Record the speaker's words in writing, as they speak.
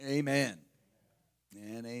Amen.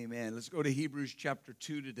 And amen. Let's go to Hebrews chapter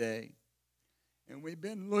 2 today. And we've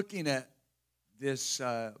been looking at this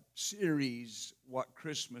series, What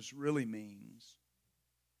Christmas Really Means.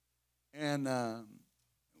 And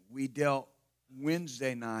we dealt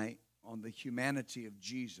Wednesday night on the humanity of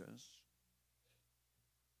Jesus.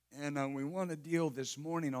 And we want to deal this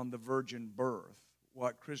morning on the virgin birth,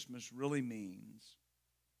 what Christmas really means.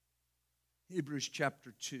 Hebrews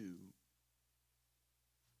chapter 2.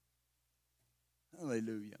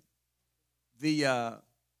 Hallelujah. The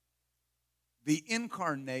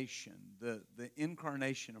incarnation, the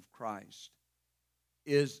incarnation of Christ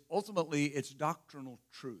is ultimately it's doctrinal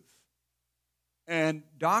truth. And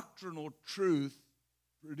doctrinal truth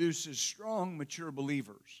produces strong, mature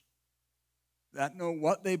believers that know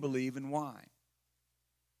what they believe and why.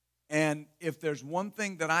 And if there's one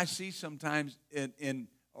thing that I see sometimes in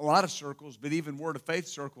a lot of circles, but even Word of Faith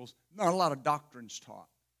circles, not a lot of doctrines taught.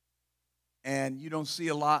 And you don't see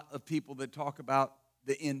a lot of people that talk about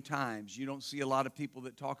the end times. You don't see a lot of people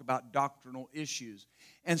that talk about doctrinal issues.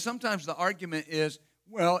 And sometimes the argument is,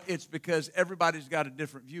 well, it's because everybody's got a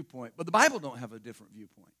different viewpoint. But the Bible don't have a different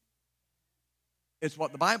viewpoint. It's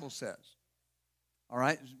what the Bible says. All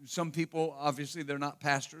right? Some people, obviously, they're not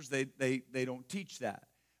pastors. They don't teach that.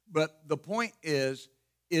 But the point is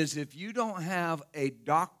if you don't have a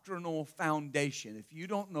doctrinal foundation, if you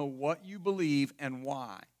don't know what you believe and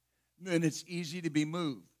why, then it's easy to be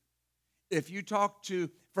moved. If you talk to,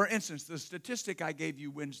 for instance, the statistic I gave you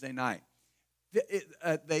Wednesday night,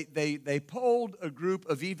 they polled a group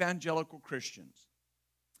of evangelical Christians,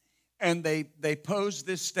 and they posed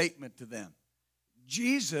this statement to them.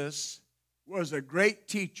 Jesus was a great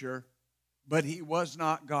teacher, but he was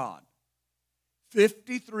not God.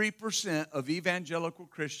 53% of evangelical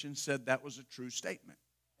Christians said that was a true statement.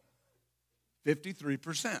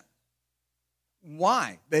 53%.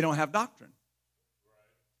 Why? They don't have doctrine.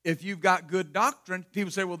 If you've got good doctrine, people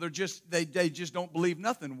say, well, they just don't believe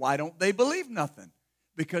nothing. Why don't they believe nothing?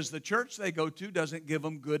 Because the church they go to doesn't give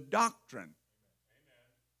them good doctrine.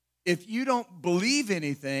 If you don't believe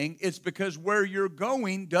anything, it's because where you're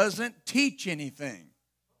going doesn't teach anything.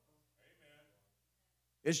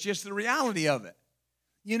 It's just the reality of it.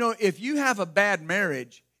 You know, if you have a bad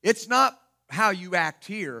marriage, it's not how you act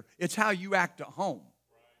here, it's how you act at home.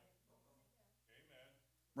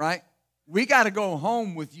 Right? We got to go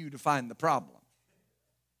home with you to find the problem.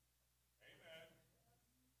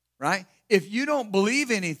 Right? If you don't believe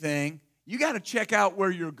anything, you got to check out where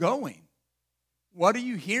you're going. What are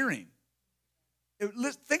you hearing?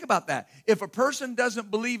 Think about that. If a person doesn't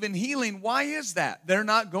believe in healing, why is that? They're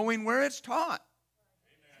not going where it's taught.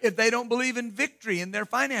 If they don't believe in victory in their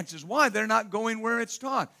finances, why? They're not going where it's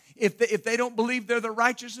taught. If they don't believe they're the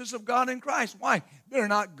righteousness of God in Christ, why? They're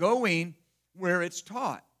not going where it's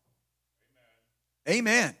taught.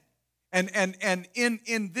 Amen. And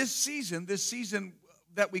in this season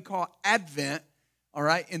that we call Advent, all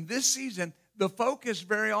right, in this season, the focus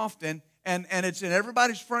very often, and it's in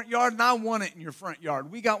everybody's front yard, and I want it in your front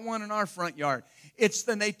yard. We got one in our front yard. It's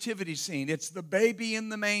the nativity scene. It's the baby in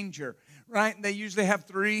the manger, right? And they usually have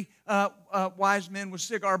three wise men with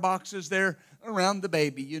cigar boxes there around the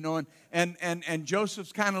baby, you know, and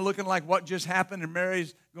Joseph's kind of looking like what just happened, and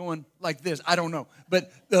Mary's going like this. I don't know.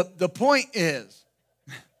 But the point is,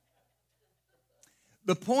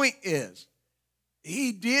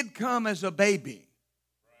 he did come as a baby.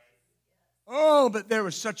 Oh, but there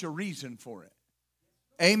was such a reason for it.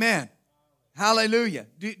 Amen. Hallelujah.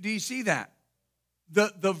 Do you see that?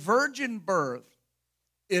 The virgin birth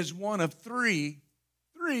is one of three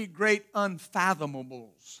great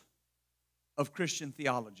unfathomables of Christian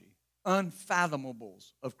theology.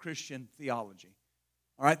 Unfathomables of Christian theology.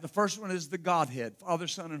 All right, the first one is the Godhead, Father,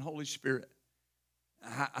 Son, and Holy Spirit.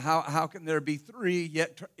 How can there be three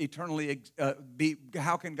yet eternally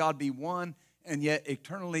how can God be one and yet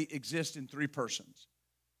eternally exist in three persons?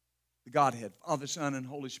 The Godhead, Father, Son, and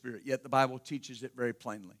Holy Spirit. Yet the Bible teaches it very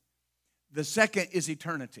plainly. The second is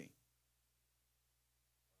eternity.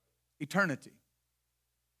 Eternity.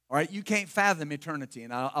 All right, you can't fathom eternity.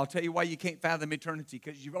 And I'll tell you why you can't fathom eternity,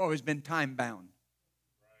 because you've always been time-bound.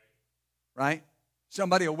 Right?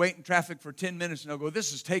 Somebody will wait in traffic for 10 minutes and they'll go,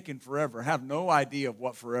 this is taking forever. Have no idea of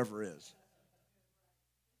what forever is.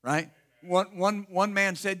 Right? One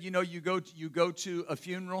man said, you know, you go to a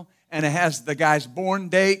funeral and it has the guy's born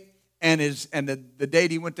date and the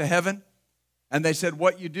date he went to heaven. And they said,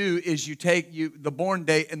 what you do is you take the born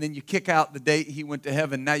date and then you kick out the date he went to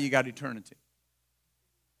heaven. Now you got eternity.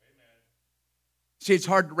 Amen. See, it's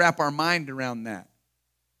hard to wrap our mind around that.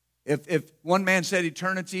 If one man said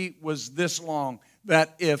eternity was this long,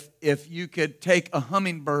 that if you could take a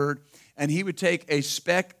hummingbird and he would take a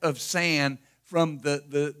speck of sand from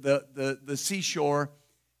the seashore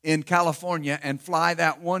in California and fly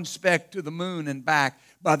that one speck to the moon and back,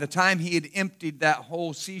 by the time he had emptied that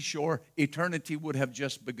whole seashore, eternity would have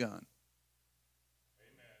just begun.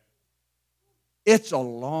 Amen. It's a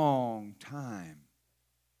long time.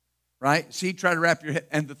 Right? See, try to wrap your head.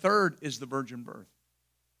 And the third is the virgin birth.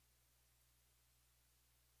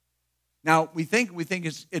 Now, we think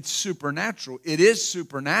it's supernatural. It is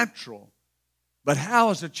supernatural. But how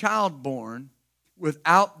is a child born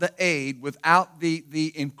without the aid, without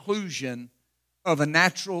the inclusion of a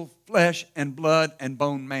natural flesh and blood and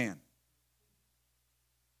bone man?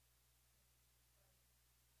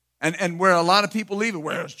 And where a lot of people leave it,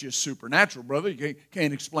 well, it's just supernatural, brother. You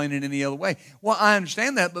can't explain it any other way. Well, I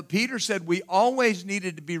understand that, but Peter said we always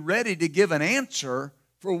needed to be ready to give an answer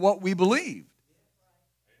for what we believe.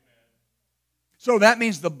 So that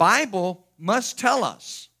means the Bible must tell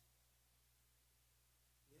us.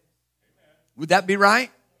 Would that be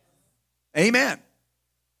right? Amen.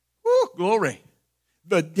 Woo, glory.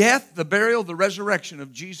 The death, the burial, the resurrection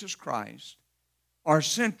of Jesus Christ are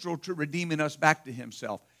central to redeeming us back to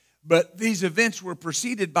Himself. But these events were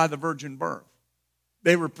preceded by the virgin birth.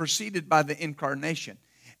 They were preceded by the incarnation.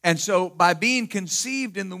 And so by being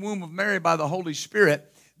conceived in the womb of Mary by the Holy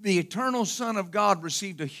Spirit, the eternal Son of God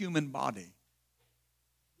received a human body.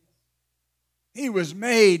 He was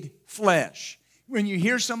made flesh. When you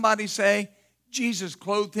hear somebody say, Jesus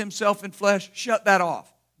clothed Himself in flesh, shut that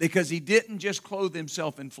off. Because He didn't just clothe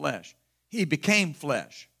Himself in flesh. He became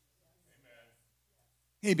flesh.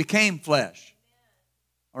 He became flesh.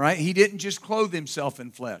 All right? He didn't just clothe Himself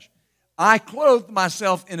in flesh. I clothed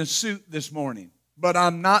myself in a suit this morning, but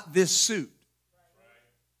I'm not this suit.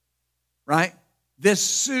 Right? This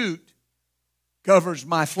suit covers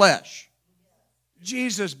my flesh.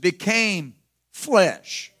 Jesus became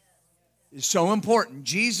flesh. It's so important.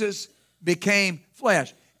 Jesus became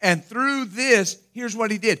flesh. And through this, here's what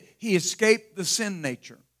He did. He escaped the sin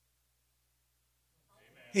nature.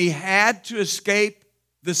 He had to escape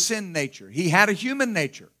the sin nature. He had a human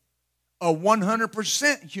nature, a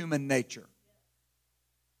 100% human nature.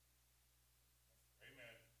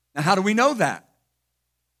 Now, how do we know that?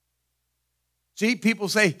 See, people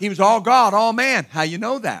say He was all God, all man. How you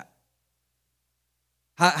know that?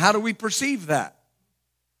 How do we perceive that?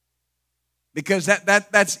 Because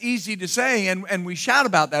that's easy to say, and we shout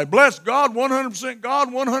about that. Bless God,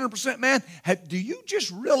 100% man. Do you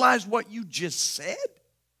just realize what you just said?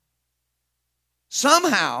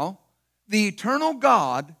 Somehow, the eternal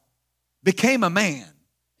God became a man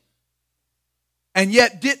and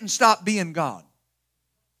yet didn't stop being God.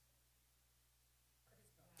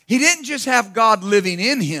 He didn't just have God living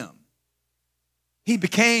in Him. He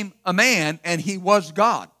became a man and He was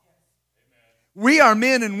God. We are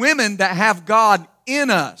men and women that have God in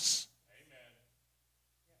us.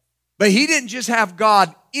 But He didn't just have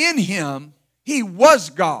God in Him. He was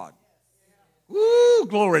God. Woo,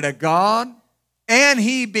 glory to God. And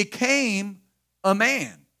He became a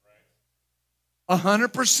man.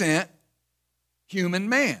 100% human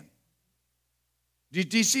man. Do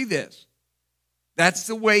you see this? That's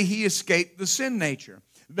the way He escaped the sin nature.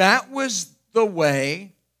 That was the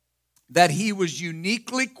way that He was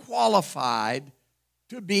uniquely qualified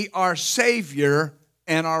to be our Savior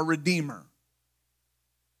and our Redeemer.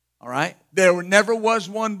 All right? There never was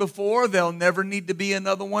one before. There'll never need to be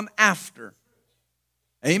another one after.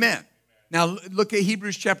 Amen. Now look at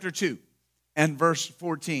Hebrews chapter 2 and verse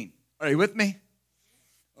 14. Are you with me?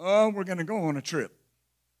 Oh, we're going to go on a trip.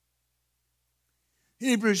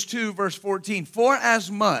 Hebrews 2 verse 14. For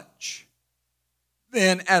as much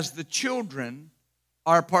then as the children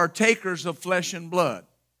are partakers of flesh and blood.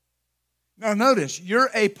 Now notice, you're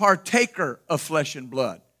a partaker of flesh and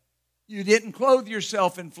blood. You didn't clothe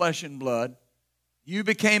yourself in flesh and blood. You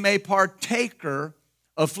became a partaker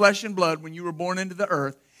of flesh and blood when you were born into the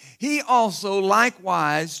earth. He also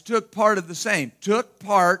likewise took part of the same. Took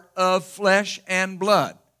part of flesh and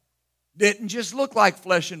blood. Didn't just look like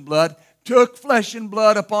flesh and blood. Took flesh and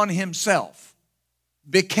blood upon Himself.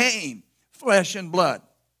 Became flesh and blood.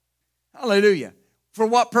 Hallelujah. For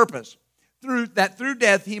what purpose? Through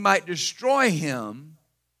death He might destroy him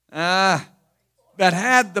that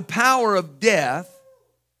had the power of death,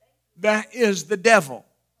 that is the devil.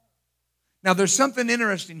 Now there's something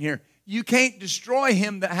interesting here. You can't destroy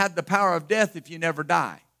him that had the power of death if you never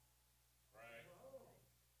die.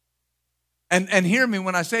 And hear me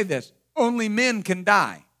when I say this. Only men can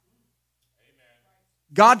die.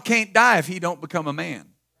 God can't die if He don't become a man.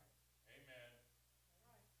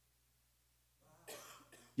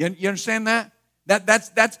 You understand that?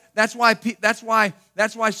 That's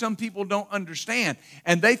why some people don't understand.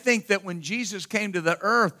 And they think that when Jesus came to the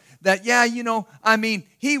earth, that,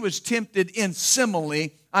 he was tempted in simile.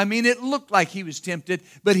 It looked like he was tempted,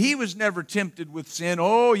 but he was never tempted with sin.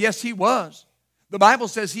 Oh, yes, he was. The Bible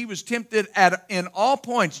says he was tempted in all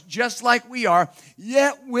points, just like we are,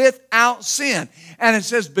 yet without sin. And it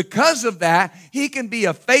says because of that, he can be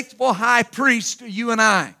a faithful high priest to you and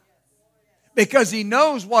I. Because he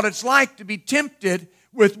knows what it's like to be tempted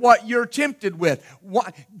with what you're tempted with.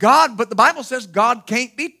 But the Bible says God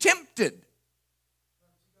can't be tempted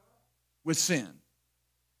with sin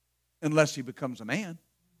unless he becomes a man.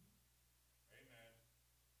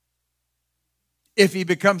 If he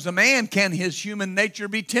becomes a man, can his human nature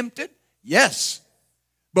be tempted? Yes.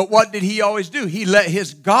 But what did he always do? He let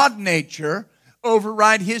his God nature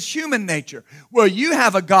override his human nature. Well, you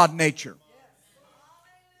have a God nature.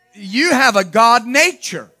 You have a God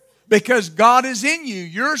nature because God is in you.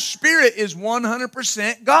 Your spirit is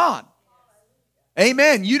 100% God.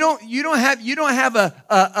 Amen. You don't have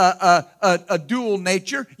a dual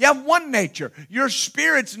nature. You have one nature. Your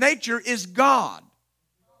spirit's nature is God.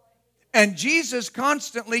 And Jesus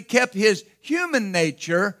constantly kept his human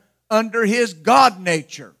nature under his God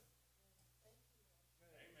nature.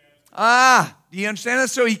 Do you understand that?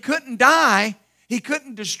 So he couldn't die. He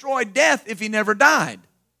couldn't destroy death if he never died.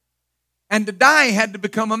 And to die, he had to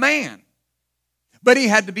become a man. But he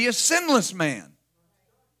had to be a sinless man.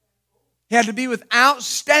 He had to be without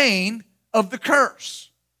stain of the curse.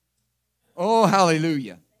 Oh,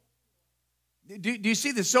 hallelujah. Do you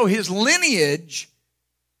see this? So his lineage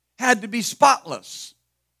had to be spotless.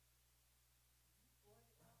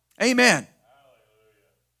 Amen.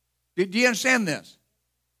 Do you understand this?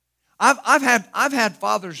 I've had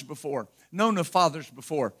fathers before, known of fathers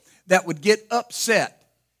before, that would get upset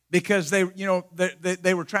because they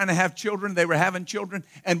were trying to have children, they were having children,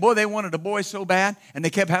 and boy, they wanted a boy so bad, and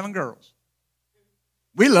they kept having girls.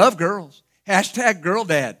 We love girls. Hashtag girl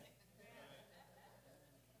dad.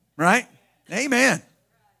 Right? Amen.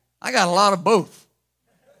 I got a lot of both.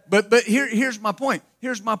 But here's my point.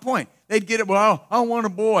 Here's my point. They'd get it, well, I want a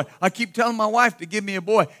boy. I keep telling my wife to give me a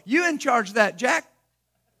boy. You in charge of that, Jack?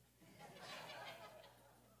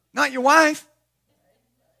 Not your wife.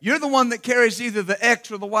 You're the one that carries either the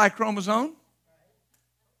X or the Y chromosome.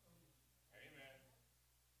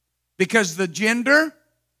 Because the gender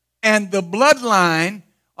and the bloodline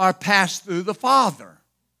are passed through the father.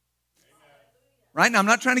 Right? Now, I'm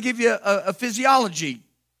not trying to give you a physiology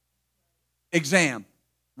exam.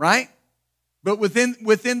 Right? But within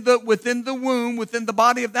the womb, within the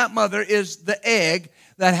body of that mother is the egg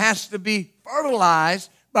that has to be fertilized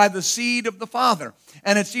by the seed of the father.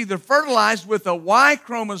 And it's either fertilized with a Y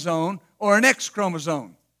chromosome or an X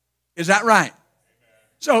chromosome. Is that right?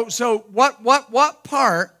 So what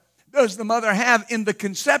part does the mother have in the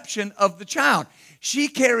conception of the child? She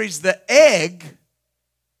carries the egg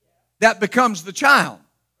that becomes the child.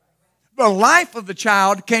 The life of the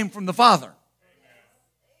child came from the father.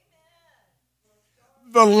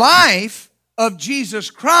 The life of Jesus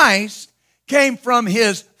Christ came from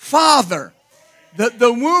his father.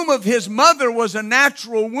 The womb of his mother was a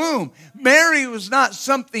natural womb. Mary was not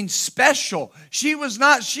something special. She was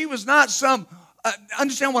not some,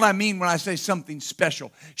 understand what I mean when I say something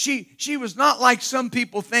special. She was not like some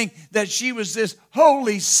people think that she was this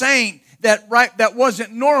holy saint that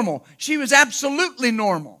wasn't normal. She was absolutely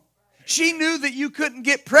normal. She knew that you couldn't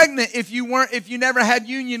get pregnant if you never had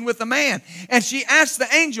union with a man. And she asked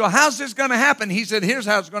the angel, how's this going to happen? He said, here's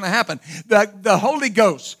how it's going to happen. The Holy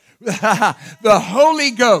Ghost, the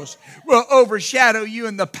Holy Ghost will overshadow you,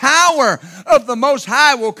 and the power of the Most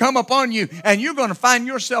High will come upon you, and you're going to find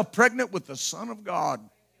yourself pregnant with the Son of God.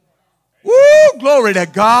 Woo! Glory to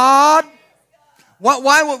God.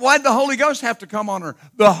 Why did the Holy Ghost have to come on her?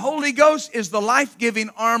 The Holy Ghost is the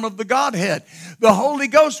life-giving arm of the Godhead. The Holy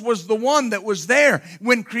Ghost was the one that was there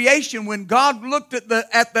when God looked at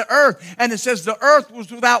the earth, and it says the earth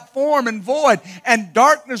was without form and void, and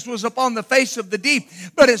darkness was upon the face of the deep.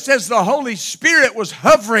 But it says the Holy Spirit was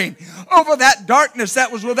hovering over that darkness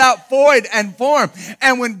that was without void and form.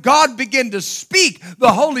 And when God began to speak,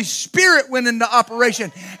 the Holy Spirit went into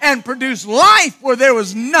operation and produced life where there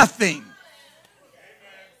was nothing.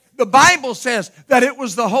 The Bible says that it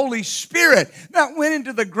was the Holy Spirit that went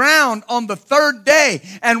into the ground on the third day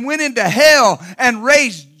and went into hell and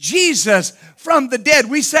raised Jesus from the dead.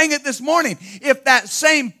 We sang it this morning. If that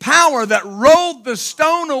same power that rolled the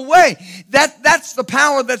stone away, that's the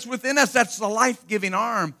power that's within us. That's the life-giving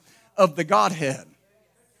arm of the Godhead.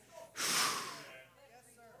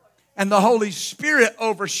 And the Holy Spirit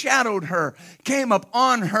overshadowed her, came up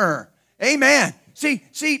on her. Amen. See,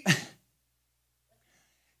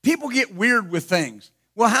 people get weird with things.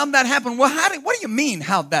 Well, how'd that happen? Well, what do you mean,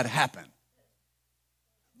 how'd that happen?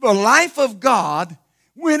 The life of God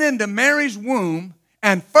went into Mary's womb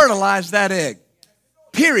and fertilized that egg.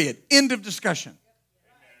 Period. End of discussion.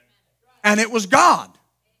 And it was God.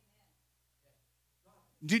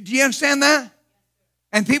 Do you understand that?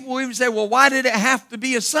 And people will even say, well, why did it have to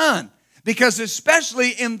be a son? Because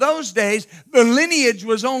especially in those days, the lineage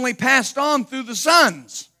was only passed on through the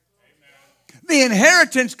sons. The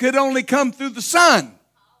inheritance could only come through the son.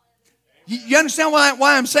 You understand why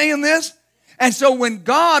I'm saying this? And so when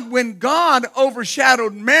God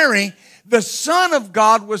overshadowed Mary, the Son of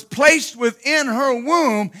God was placed within her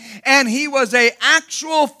womb, and he was an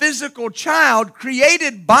actual physical child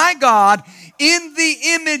created by God in the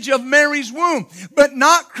image of Mary's womb, but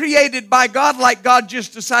not created by God like God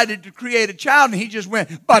just decided to create a child and he just went,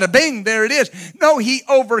 bada bing, there it is. No, he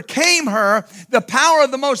overcame her. The power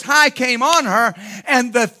of the Most High came on her,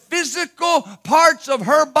 and the physical parts of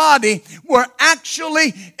her body were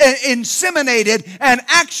actually inseminated and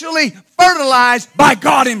actually fertilized by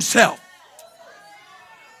God himself.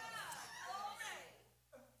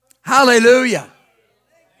 Hallelujah.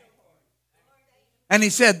 And he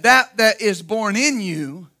said, that is born in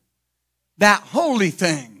you, that holy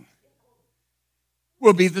thing,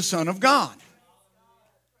 will be the Son of God.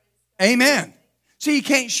 Amen. See, you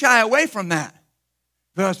can't shy away from that.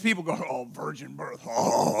 Because people go, oh, virgin birth.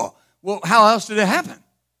 Oh. Well, how else did it happen?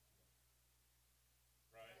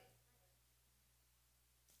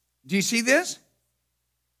 Do you see this?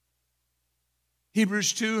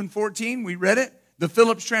 Hebrews 2:14, we read it. The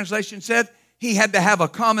Phillips translation said he had to have a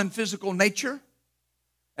common physical nature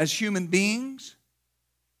as human beings.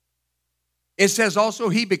 It says also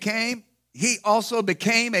he also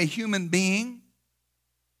became a human being.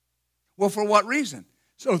 Well, for what reason?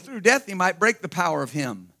 So through death he might break the power of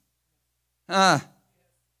him.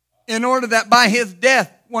 In order that by his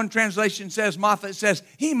death, one translation says, Moffat says,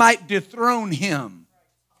 he might dethrone him.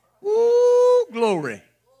 Woo, glory.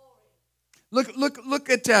 Look at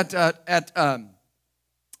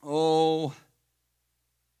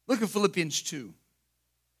Philippians 2.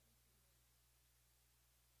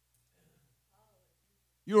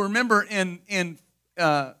 You remember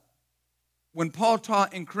when Paul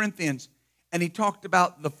taught in Corinthians, and he talked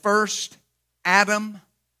about the first Adam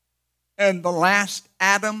and the last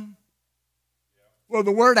Adam. Well,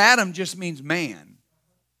 the word Adam just means man.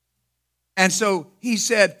 And so he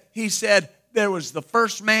said there was the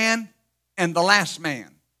first man and the last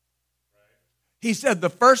man. He said the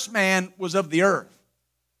first man was of the earth.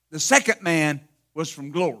 The second man was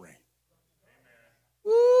from glory.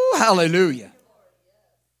 Woo, hallelujah.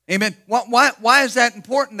 Amen. Why is that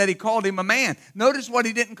important that he called him a man? Notice what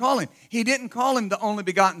he didn't call him. He didn't call him the only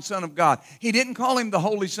begotten Son of God. He didn't call him the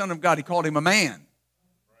Holy Son of God. He called him a man.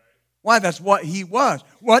 Why? That's what he was.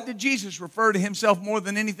 What did Jesus refer to himself more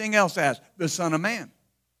than anything else as? The Son of Man.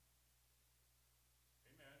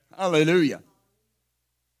 Amen. Hallelujah.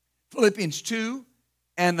 Philippians 2,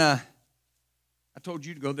 and I told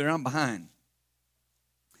you to go there. I'm behind.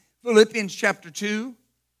 Philippians chapter 2.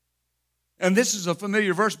 And this is a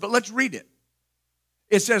familiar verse, but let's read it.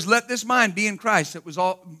 It says, let this mind be in Christ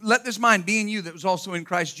let this mind be in you that was also in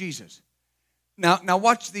Christ Jesus. Now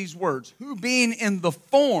watch these words. Who being in the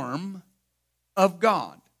form of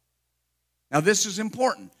God. Now this is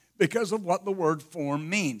important because of what the word form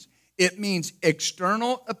means. It means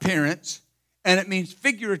external appearance, and it means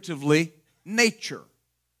figuratively nature.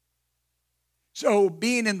 So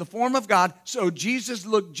being in the form of God, so Jesus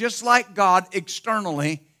looked just like God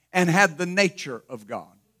externally and had the nature of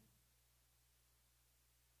God.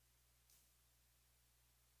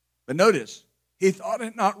 But notice, he thought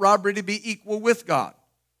it not robbery to be equal with God.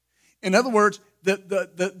 In other words,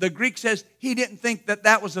 the Greek says he didn't think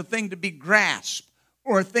that was a thing to be grasped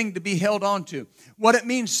or a thing to be held on to. What it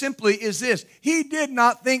means simply is this. He did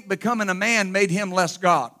not think becoming a man made him less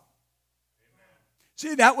God.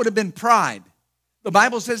 See, that would have been pride. The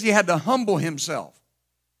Bible says he had to humble himself.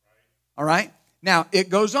 All right? Now, it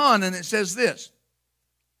goes on and it says this.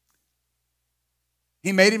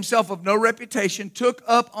 He made himself of no reputation, took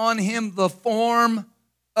up on him the form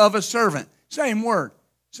of a servant. Same word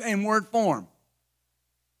form.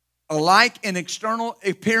 Alike in external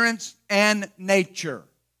appearance and nature.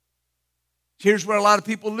 Here's where a lot of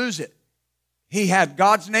people lose it. He had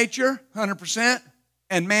God's nature, 100%,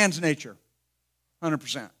 and man's nature,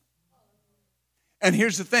 100%. And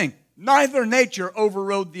here's the thing. Neither nature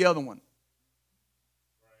overrode the other one.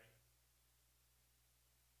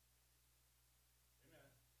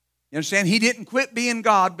 You understand? He didn't quit being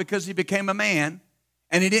God because he became a man,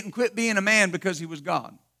 And he didn't quit being a man because he was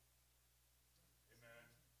God.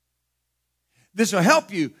 This will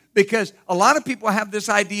help you because a lot of people have this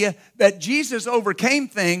idea that Jesus overcame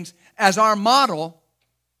things as our model,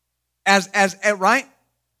 as right?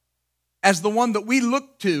 As the one that we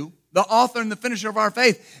look to, the author and the finisher of our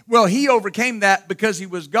faith. Well, he overcame that because he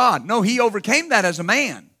was God. No, he overcame that as a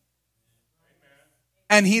man.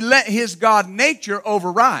 And he let his God nature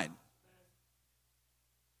override.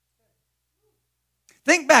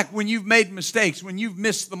 Think back when you've made mistakes, when you've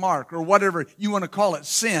missed the mark or whatever you want to call it,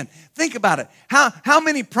 sin. Think about it. How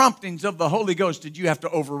many promptings of the Holy Ghost did you have to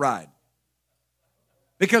override?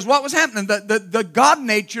 Because what was happening? The God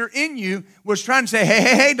nature in you was trying to say,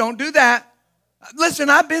 hey, don't do that. Listen,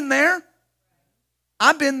 I've been there.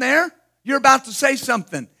 I've been there. You're about to say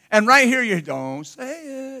something. And right here, you don't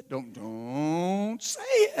say it. Don't say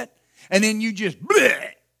it. And then you just bleh,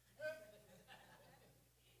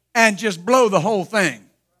 and just blow the whole thing.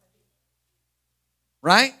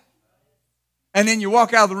 Right? And then you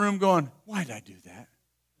walk out of the room going, why did I do that?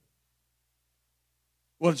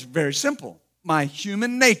 Well, it's very simple. My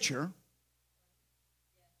human nature,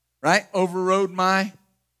 right, overrode my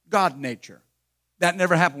God nature. That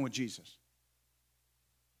never happened with Jesus.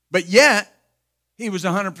 But yet, he was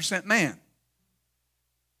 100% man.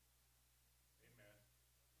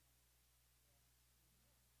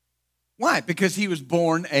 Why? Because he was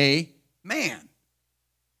born a man.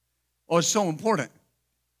 Oh, it's so important.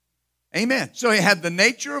 Amen. So he had the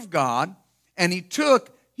nature of God, and he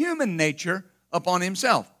took human nature upon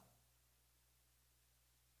himself.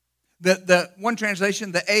 The one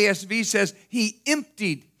translation, the ASV says, he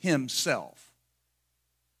emptied himself.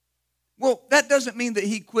 Well, that doesn't mean that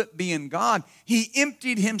he quit being God. He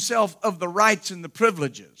emptied himself of the rights and the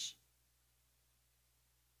privileges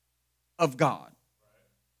of God.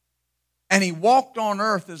 And he walked on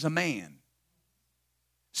earth as a man.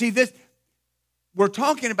 See, this, we're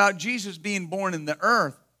talking about Jesus being born in the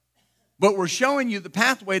earth, but we're showing you the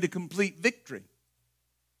pathway to complete victory.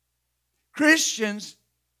 Christians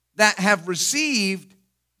that have received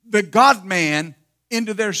the God-man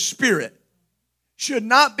into their spirit should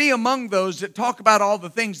not be among those that talk about all the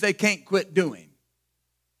things they can't quit doing.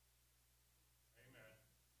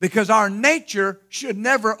 Because our nature should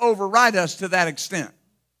never override us to that extent.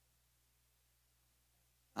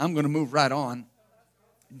 I'm going to move right on.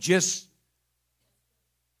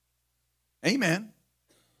 Amen.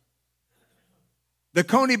 The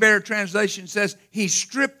Coney Bear translation says, he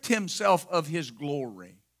stripped himself of his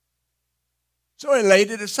glory. So he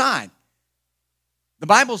laid it aside. The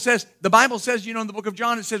Bible says, you know, in the book of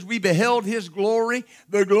John, it says, we beheld his glory,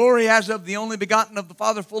 the glory as of the only begotten of the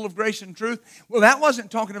Father, full of grace and truth. Well, that wasn't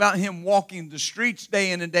talking about him walking the streets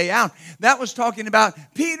day in and day out. That was talking about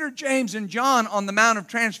Peter, James, and John on the Mount of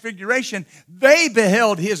Transfiguration. They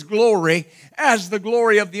beheld his glory as the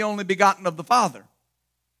glory of the only begotten of the Father.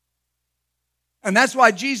 And that's why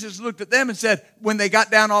Jesus looked at them and said, when they got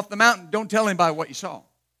down off the mountain, don't tell anybody what you saw.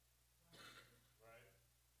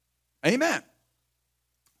 Amen.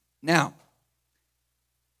 Now,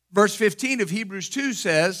 verse 15 of Hebrews 2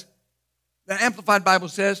 says, the Amplified Bible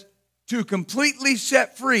says, to completely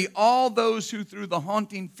set free all those who through the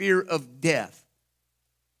haunting fear of death.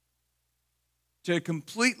 To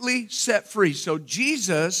completely set free. So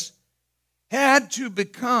Jesus had to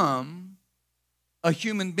become a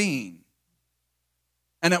human being.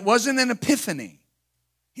 And it wasn't an epiphany.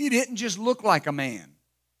 He didn't just look like a man.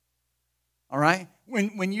 All right?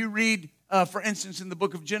 When you read, for instance, in the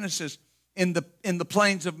book of Genesis, in the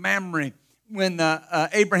plains of Mamre, when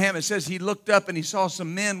Abraham, it says he looked up and he saw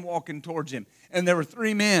some men walking towards him. And there were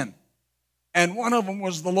 3 men. And one of them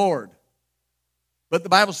was the Lord. But the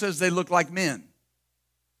Bible says they looked like men.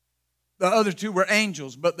 The other 2 were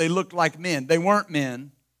angels, but they looked like men. They weren't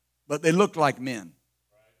men, but they looked like men.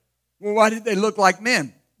 Well, why did they look like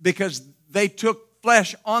men? Because they took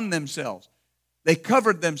flesh on themselves. They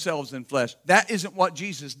covered themselves in flesh. That isn't what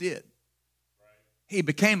Jesus did. He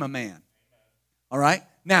became a man. All right?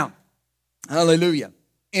 Now, hallelujah.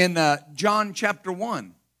 In John chapter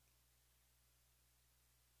 1.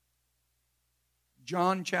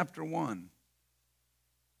 John chapter 1.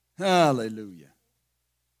 Hallelujah.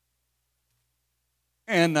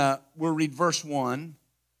 And we'll read verse 1.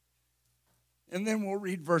 And then we'll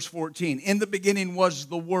read verse 14. In the beginning was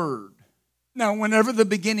the Word. Now, whenever the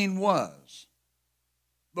beginning was,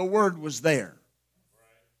 the Word was there.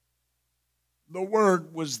 The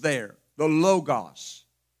Word was there. The Logos,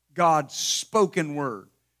 God's spoken Word.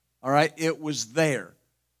 All right, it was there.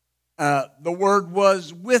 The Word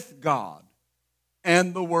was with God,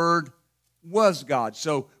 and the Word was God.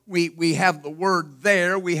 So we have the Word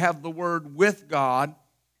there. We have the Word with God.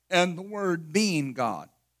 and the Word being God.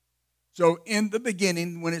 So in the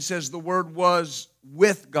beginning, when it says the Word was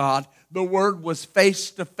with God, the Word was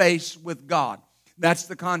face to face with God. That's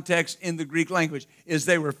the context in the Greek language, is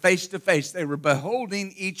they were face to face. They were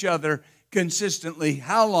beholding each other consistently.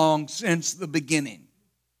 How long? Since the beginning.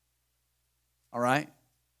 All right?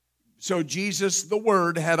 So Jesus, the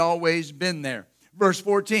Word, had always been there. Verse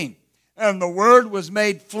 14, and the Word was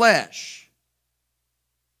made flesh.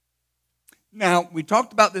 Now, we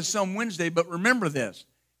talked about this some Wednesday, but remember this.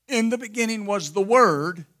 In the beginning was the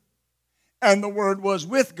Word, and the Word was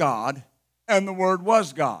with God, and the Word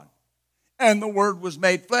was God. And the Word was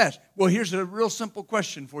made flesh. Well, here's a real simple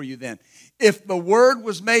question for you then. If the Word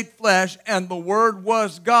was made flesh and the Word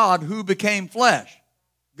was God, who became flesh?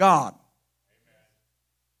 God.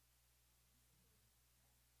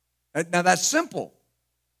 Now that's simple,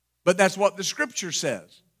 but that's what the Scripture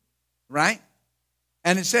says, right?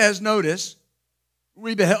 And it says, notice,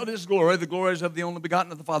 we beheld His glory, the glories of the only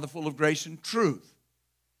begotten of the Father, full of grace and truth.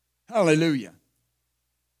 Hallelujah.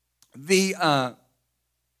 The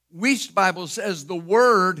Wuest Bible says the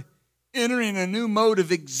Word entering a new mode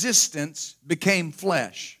of existence became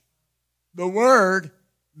flesh. The Word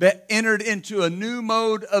entered into a new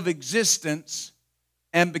mode of existence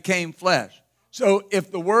and became flesh. So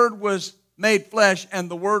if the Word was made flesh and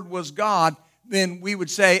the Word was God, then we would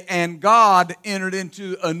say, and God entered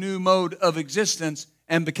into a new mode of existence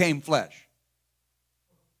and became flesh.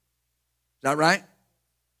 Is that right?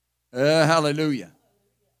 Hallelujah.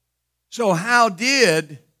 So how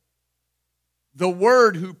did the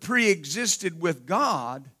Word who pre-existed with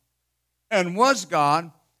God and was God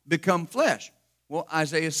become flesh? Well,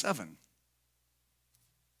 Isaiah 7.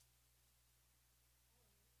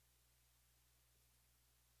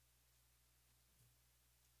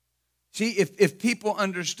 See, if people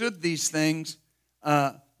understood these things,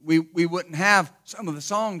 we wouldn't have some of the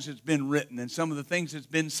songs that's been written and some of the things that's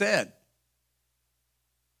been said.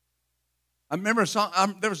 I remember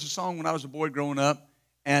there was a song when I was a boy growing up,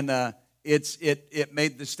 and it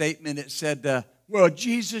made the statement, it said, well,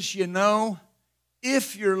 Jesus, you know,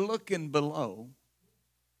 if you're looking below,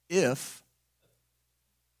 if,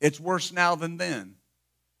 it's worse now than then.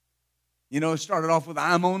 You know, it started off with,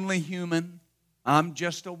 I'm only human, I'm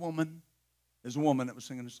just a woman. There's a woman that was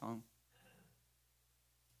singing the song.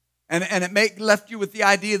 And it left you with the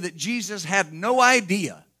idea that Jesus had no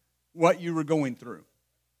idea what you were going through.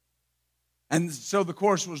 And so the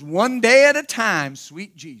chorus was, one day at a time,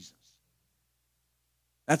 sweet Jesus.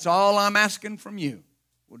 That's all I'm asking from you.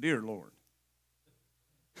 Well, dear Lord.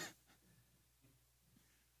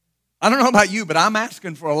 I don't know about you, but I'm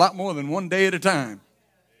asking for a lot more than one day at a time.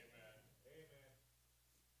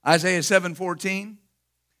 Isaiah 7:14.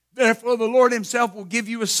 Therefore the Lord Himself will give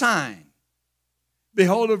you a sign.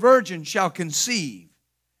 Behold, a virgin shall conceive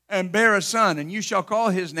and bear a son, and you shall call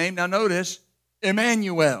his name, now notice,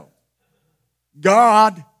 Emmanuel,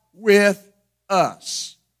 God with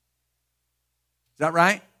us. Is that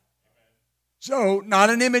right? So, not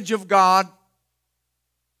an image of God,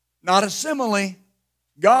 not a simile,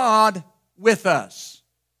 God with us.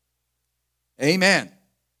 Amen.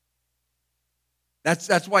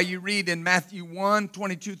 That's why you read in Matthew 1,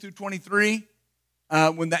 22 through 23,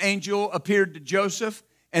 when the angel appeared to Joseph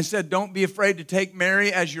and said, don't be afraid to take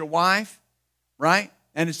Mary as your wife, right?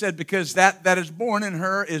 And it said, because that is born in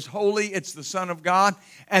her is holy, it's the Son of God.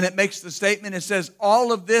 And it makes the statement, it says,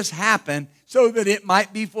 all of this happened so that it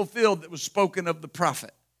might be fulfilled that was spoken of the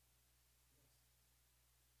prophet.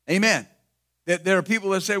 Amen. There are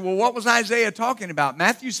people that say, well, what was Isaiah talking about?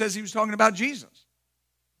 Matthew says he was talking about Jesus.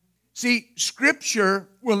 See, Scripture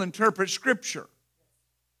will interpret Scripture.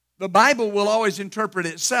 The Bible will always interpret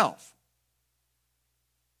itself.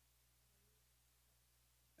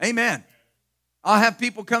 Amen. I'll have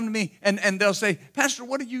people come to me and they'll say, Pastor,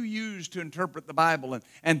 what do you use to interpret the Bible?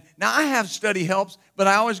 And now I have study helps, but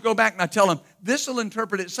I always go back and I tell them, this will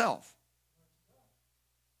interpret itself.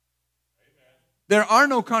 Amen. There are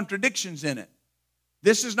no contradictions in it.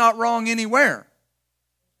 This is not wrong anywhere.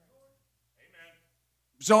 Amen.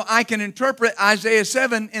 So I can interpret Isaiah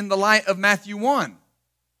 7 in the light of Matthew 1.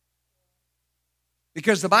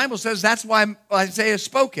 Because the Bible says that's why Isaiah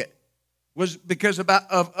spoke it. Was because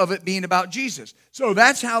of it being about Jesus. So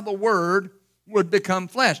that's how the Word would become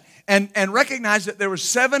flesh. And recognize that there was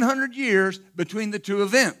 700 years between the two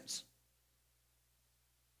events.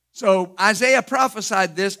 So Isaiah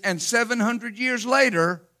prophesied this, and 700 years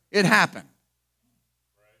later, it happened.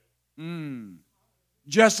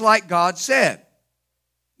 Just like God said.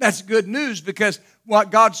 That's good news, because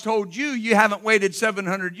what God's told you, you haven't waited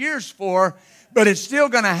 700 years for, but it's still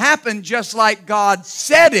going to happen just like God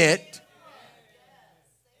said it.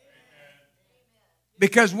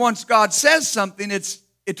 Because once God says something, it's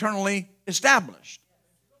eternally established.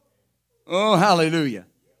 Oh, hallelujah.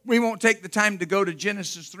 We won't take the time to go to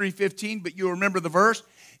Genesis 3:15, but you'll remember the verse.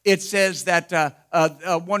 It says that,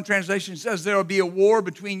 one translation says, there will be a war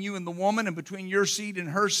between you and the woman, and between your seed and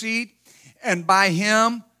her seed. And by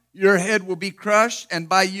him, your head will be crushed, and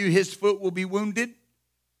by you, his foot will be wounded.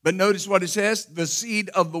 But notice what it says, the seed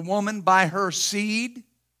of the woman by her seed.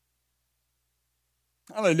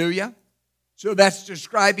 Hallelujah. So that's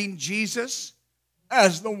describing Jesus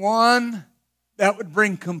as the one that would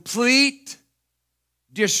bring complete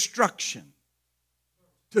destruction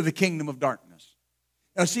to the kingdom of darkness.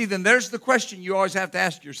 Now see, then there's the question you always have to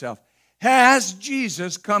ask yourself. Has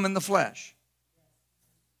Jesus come in the flesh?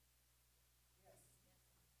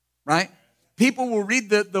 Right? People will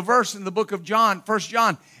read the verse in the book of John, 1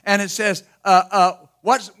 John, and it says,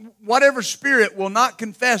 whatever spirit will not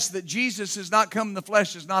confess that Jesus has not come in the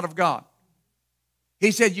flesh is not of God. He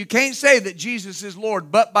said, you can't say that Jesus is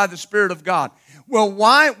Lord but by the Spirit of God. Well,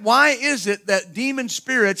 why is it that demon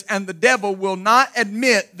spirits and the devil will not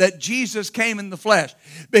admit that Jesus came in the flesh?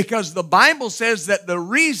 Because the Bible says that the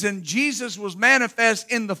reason Jesus was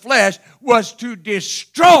manifest in the flesh was to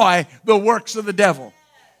destroy the works of the devil.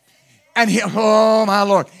 And oh my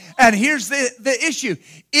Lord. And here's the issue.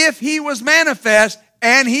 If he was manifest,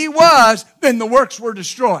 and he was, then the works were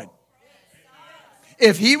destroyed.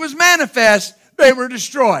 If he was manifest, they were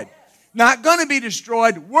destroyed. Not going to be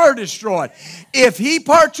destroyed, were destroyed. If he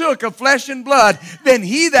partook of flesh and blood, then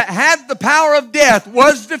he that had the power of death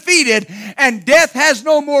was defeated, and death has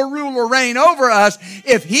no more rule or reign over us.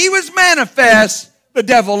 If he was manifest, the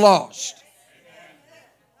devil lost.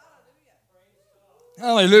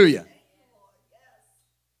 Hallelujah.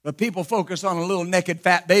 But people focus on a little naked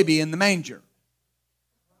fat baby in the manger.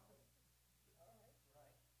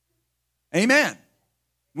 Amen.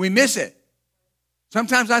 We miss it.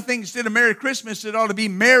 Sometimes I think instead of Merry Christmas, it ought to be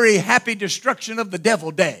Merry Happy Destruction of the Devil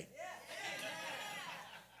Day.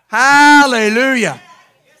 Hallelujah.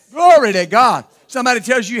 Glory to God. Somebody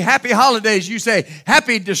tells you Happy Holidays, you say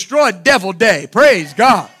Happy Destroyed Devil Day. Praise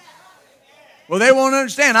God. Well, they won't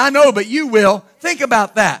understand. I know, but you will. Think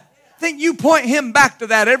about that. Think you point him back to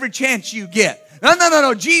that every chance you get.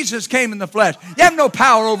 No. Jesus came in the flesh. You have no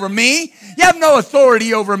power over me. You have no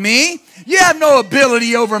authority over me. You have no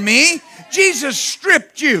ability over me. Jesus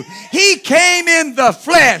stripped you. He came in the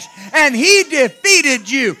flesh and he defeated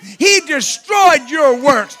you. He destroyed your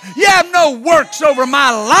works. You have no works over my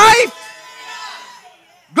life.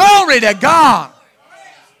 Glory to God.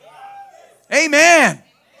 Amen.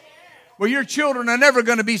 Well, your children are never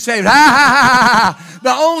going to be saved. Ha, ha, ha,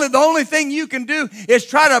 ha. The only thing you can do is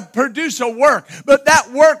try to produce a work. But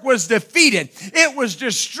that work was defeated. It was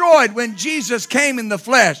destroyed when Jesus came in the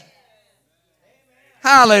flesh.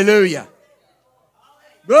 Hallelujah.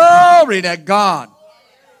 Glory to God.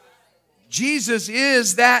 Jesus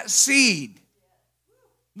is that seed.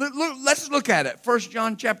 Let's look at it. 1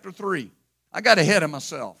 John chapter 3. I got ahead of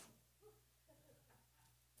myself.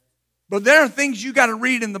 But there are things you got to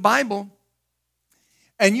read in the Bible,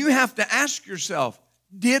 and you have to ask yourself,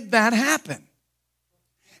 did that happen?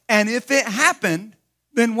 And if it happened,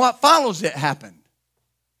 then what follows it happened?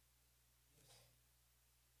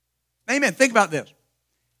 Amen. Think about this.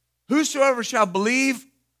 Whosoever shall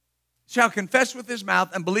confess with his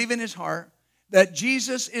mouth and believe in his heart that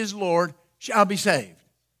Jesus is Lord shall be saved.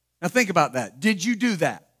 Now think about that. Did you do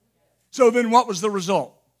that? So then what was the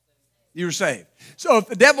result? You were saved. So if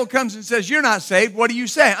the devil comes and says, you're not saved, what do you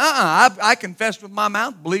say? I confessed with my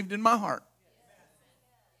mouth, believed in my heart.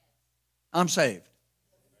 I'm saved.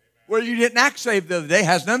 Well, you didn't act saved the other day. It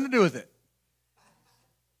has nothing to do with it.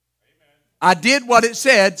 I did what it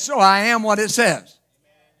said, so I am what it says.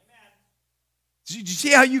 Did you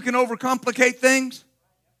see how you can overcomplicate things?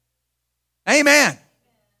 Amen.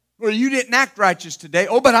 Well, you didn't act righteous today.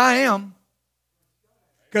 Oh, but I am.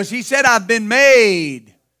 Because he said, I've been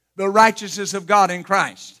made the righteousness of God in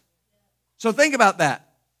Christ. So think about that.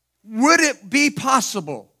 Would it be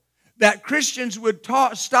possible that Christians would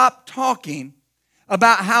stop talking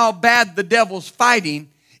about how bad the devil's fighting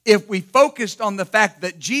if we focused on the fact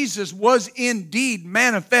that Jesus was indeed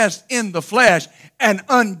manifest in the flesh and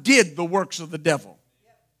undid the works of the devil?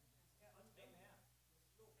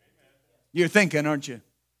 You're thinking, aren't you?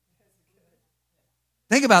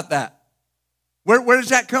 Think about that. Where does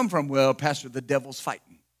that come from? Well, Pastor, the devil's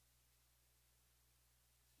fighting.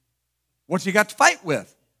 What's he got to fight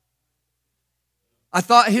with? I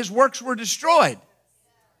thought his works were destroyed.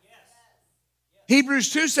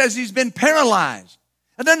 Hebrews 2 says he's been paralyzed.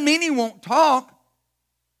 That doesn't mean he won't talk.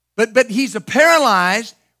 But he's a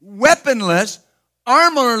paralyzed, weaponless,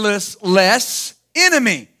 armorless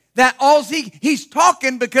enemy. That he's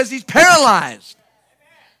talking because he's paralyzed.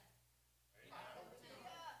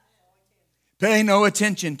 Pay no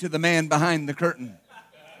attention to the man behind the curtain.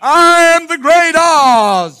 I am the great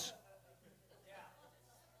Oz.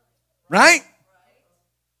 Right?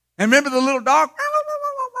 And remember the little dog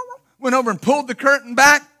went over and pulled the curtain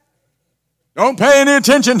back? Don't pay any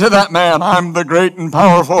attention to that man. I'm the great and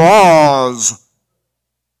powerful Oz.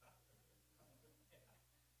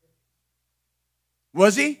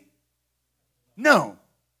 Was he? No.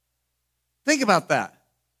 Think about that.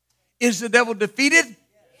 Is the devil defeated? Yes.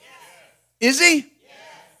 Is he?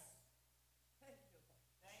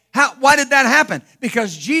 Yes. Why did that happen?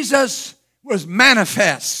 Because Jesus was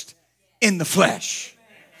manifest in the flesh.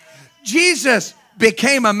 Jesus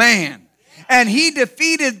became a man. And he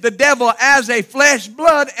defeated the devil as a flesh,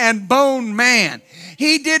 blood, and bone man.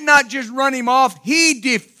 He did not just run him off. He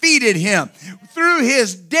defeated him. Through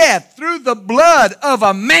his death, through the blood of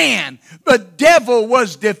a man, the devil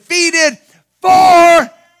was defeated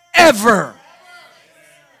forever.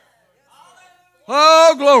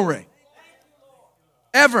 Oh, glory.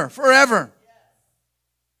 Ever, forever.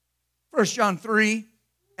 1 John 3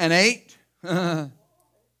 and 8.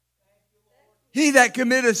 He that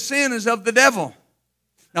committeth sin is of the devil.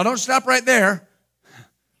 Now don't stop right there.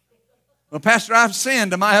 Well, Pastor, I've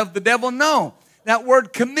sinned. Am I of the devil? No. That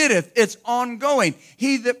word committeth, it's ongoing.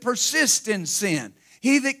 He that persists in sin.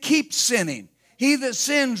 He that keeps sinning. He that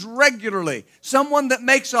sins regularly. Someone that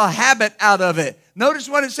makes a habit out of it. Notice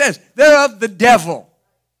what it says. They're of the devil.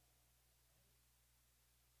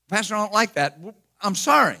 Pastor, I don't like that. I'm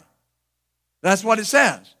sorry. That's what it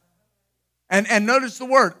says. And notice the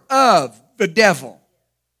word of the devil.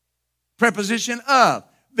 Preposition of.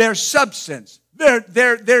 Their substance.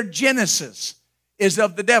 Their genesis is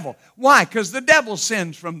of the devil. Why? Because the devil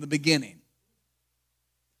sins from the beginning.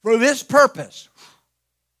 For this purpose,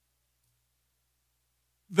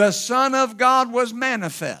 the Son of God was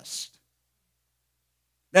manifest,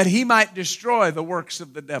 that he might destroy the works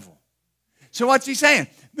of the devil. So what's he saying?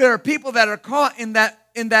 There are people that are caught in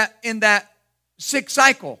that sick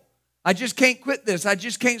cycle. I just can't quit this. I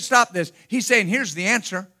just can't stop this. He's saying, here's the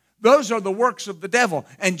answer. Those are the works of the devil.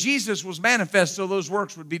 And Jesus was manifest so those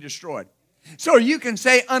works would be destroyed. So you can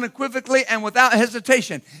say unequivocally and without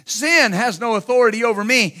hesitation, sin has no authority over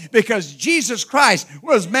me because Jesus Christ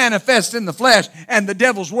was manifest in the flesh and the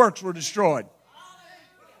devil's works were destroyed.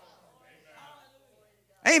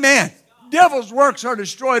 Amen. Devil's works are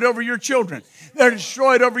destroyed over your children. They're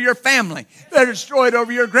destroyed over your family. They're destroyed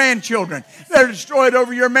over your grandchildren. They're destroyed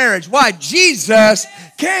over your marriage. Why? Jesus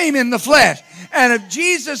came in the flesh. And if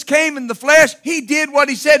Jesus came in the flesh, he did what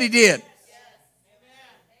he said he did.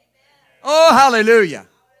 Oh, hallelujah.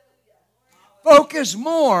 Focus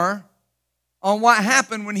more on what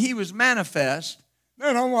happened when he was manifest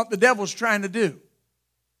than on what the devil's trying to do.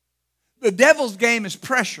 The devil's game is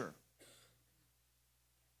pressure.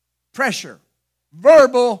 Pressure.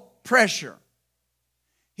 Verbal pressure.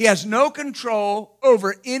 He has no control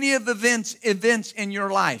over any of the events in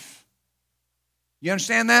your life. You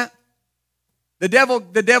understand that? The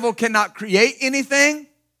devil cannot create anything.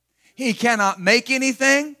 He cannot make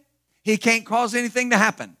anything. He can't cause anything to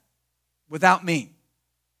happen without me.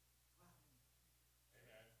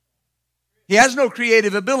 He has no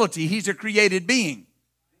creative ability. He's a created being.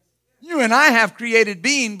 You and I have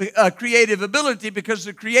creative ability because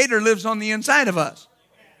the Creator lives on the inside of us.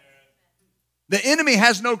 The enemy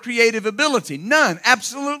has no creative ability. None.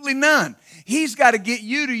 Absolutely none. He's got to get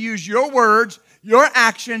you to use your words, your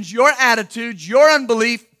actions, your attitudes, your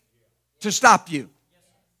unbelief to stop you.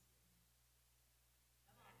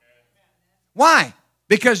 Why?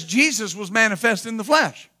 Because Jesus was manifest in the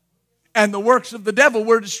flesh. And the works of the devil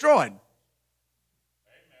were destroyed.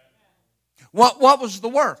 What was the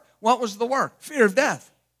work? What was the work? Fear of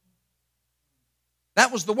death.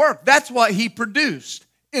 That was the work. That's what he produced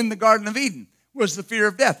in the Garden of Eden. Was the fear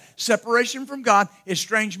of death. Separation from God,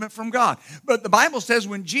 estrangement from God. But the Bible says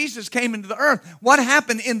when Jesus came into the earth, what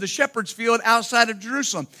happened in the shepherd's field outside of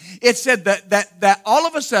Jerusalem? It said that all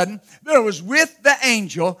of a sudden there was with the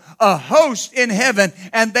angel a host in heaven,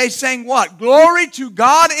 and they sang what? Glory to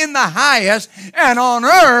God in the highest, and on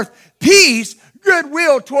earth peace,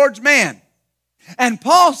 goodwill towards man. And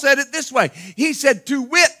Paul said it this way. He said, to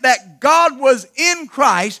wit, that God was in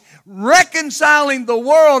Christ, reconciling the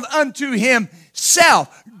world unto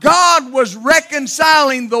himself. God was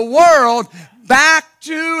reconciling the world back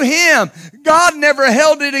to him. God never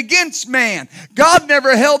held it against man. God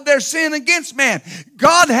never held their sin against man.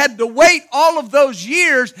 God had to wait all of those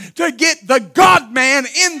years to get the God-man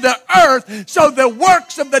in the earth so the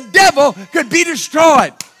works of the devil could be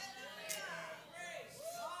destroyed.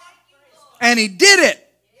 And He did it.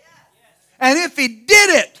 And if He did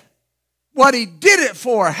it, what He did it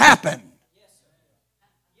for happened.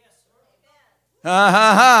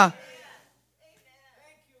 I'm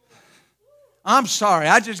sorry.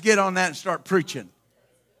 I just get on that and start preaching.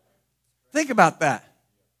 Think about that.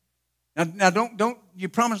 Now don't you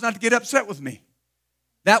promise not to get upset with me.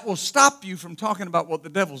 That will stop you from talking about what the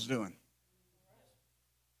devil's doing.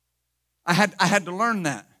 I had to learn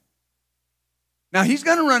that. Now, he's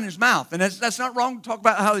going to run his mouth, and that's not wrong to talk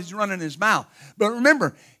about how he's running his mouth. But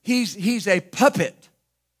remember, he's a puppet.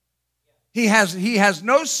 He has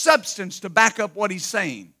no substance to back up what he's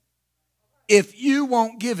saying if you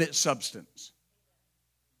won't give it substance.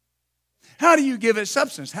 How do you give it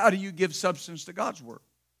substance? How do you give substance to God's Word?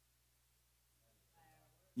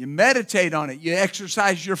 You meditate on it. You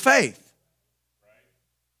exercise your faith.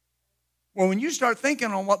 Well, when you start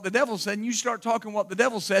thinking on what the devil said and you start talking what the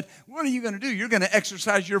devil said, what are you going to do? You're going to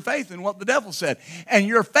exercise your faith in what the devil said. And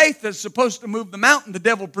your faith that's supposed to move the mountain the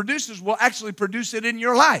devil produces will actually produce it in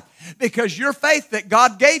your life. Because your faith that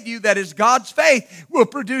God gave you, that is God's faith, will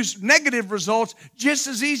produce negative results just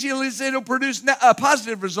as easily as it'll produce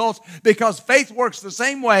positive results, because faith works the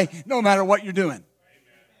same way no matter what you're doing.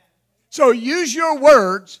 So use your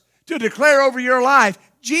words to declare over your life,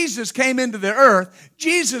 Jesus came into the earth.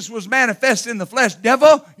 Jesus was manifest in the flesh.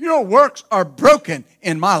 Devil, your works are broken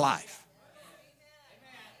in my life.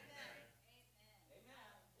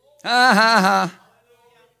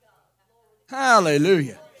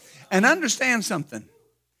 Hallelujah. And understand something.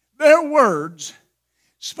 Their words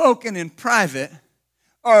spoken in private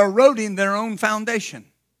are eroding their own foundation.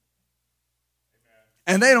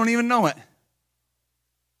 And they don't even know it.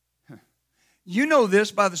 You know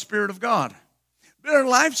this by the Spirit of God. Their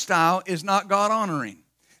lifestyle is not God-honoring.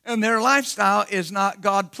 And their lifestyle is not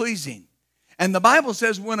God-pleasing. And the Bible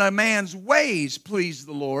says when a man's ways please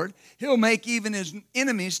the Lord, He'll make even his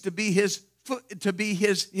enemies to be at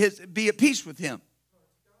peace with him.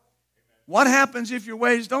 What happens if your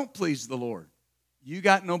ways don't please the Lord? You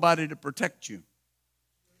got nobody to protect you.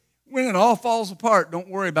 When it all falls apart, don't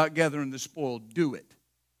worry about gathering the spoil. Do it.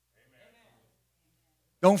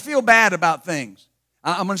 Don't feel bad about things.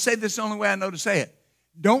 I'm going to say this the only way I know to say it.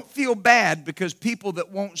 Don't feel bad because people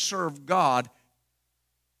that won't serve God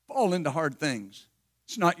fall into hard things.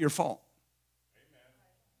 It's not your fault.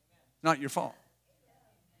 Not your fault.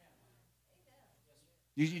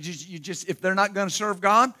 You just if they're not going to serve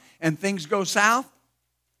God and things go south,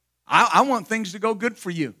 I want things to go good for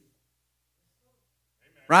you.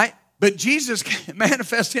 Right? But Jesus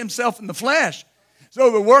manifests Himself in the flesh,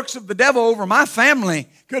 so the works of the devil over my family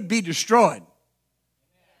could be destroyed.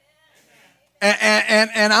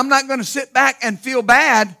 And I'm not going to sit back and feel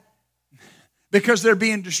bad because they're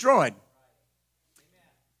being destroyed.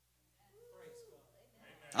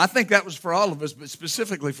 I think that was for all of us, but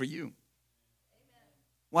specifically for you.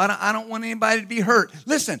 Well, I don't want anybody to be hurt.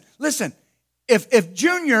 Listen. If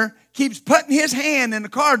Junior keeps putting his hand in the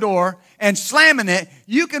car door and slamming it,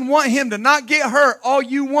 you can want him to not get hurt all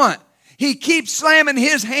you want. He keeps slamming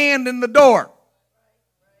his hand in the door.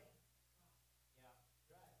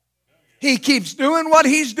 He keeps doing what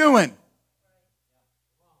he's doing.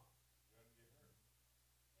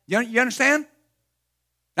 You understand?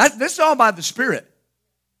 This is all by the Spirit.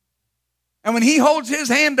 And when he holds his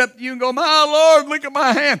hand up to you and go, my Lord, look at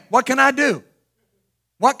my hand. What can I do?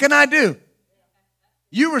 What can I do?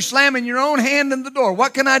 You were slamming your own hand in the door.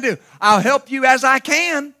 What can I do? I'll help you as I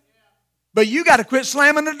can. But you got to quit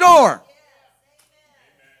slamming the door.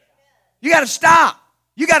 You got to stop.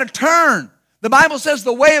 You got to turn. The Bible says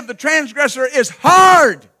the way of the transgressor is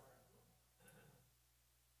hard.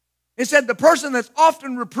 It said the person that's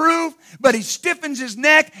often reproved, but he stiffens his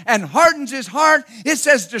neck and hardens his heart, it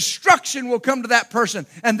says destruction will come to that person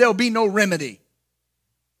and there'll be no remedy.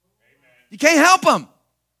 You can't help them.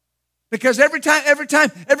 Because every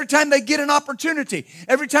time they get an opportunity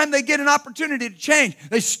to change,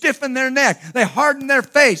 they stiffen their neck, they harden their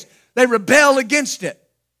face, they rebel against it.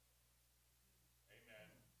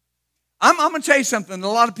 I'm going to tell you something that a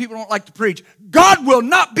lot of people don't like to preach. God will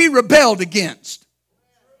not be rebelled against.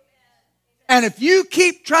 And if you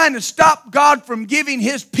keep trying to stop God from giving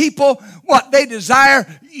His people what they desire,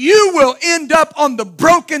 you will end up on the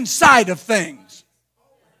broken side of things.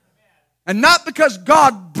 And not because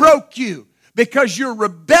God broke you, because your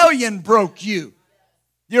rebellion broke you.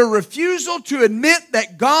 Your refusal to admit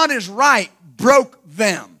that God is right broke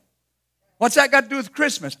them. What's that got to do with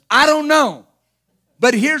Christmas? I don't know.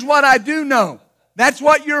 But here's what I do know. That's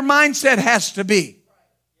what your mindset has to be.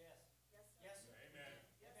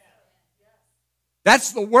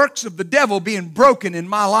 That's the works of the devil being broken in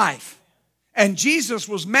my life. And Jesus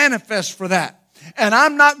was manifest for that. And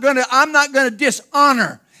I'm not gonna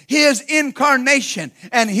dishonor His incarnation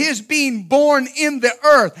and His being born in the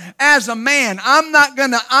earth as a man. I'm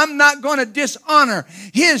not gonna dishonor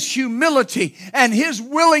His humility and His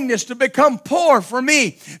willingness to become poor for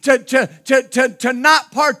me, to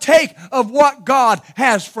not partake of what God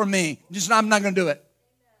has for me. I'm not gonna do it.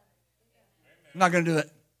 I'm not gonna do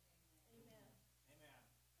it.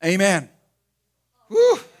 Amen.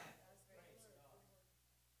 Whew.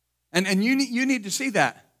 And you need to see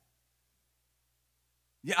that.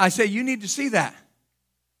 I say you need to see that.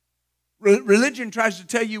 Religion tries to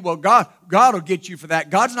tell you, well, God will get you for that.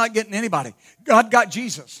 God's not getting anybody. God got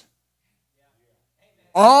Jesus.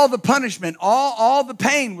 All the punishment, all the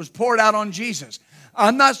pain was poured out on Jesus.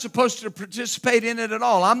 I'm not supposed to participate in it at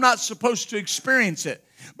all. I'm not supposed to experience it.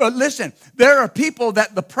 But listen, there are people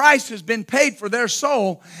that the price has been paid for their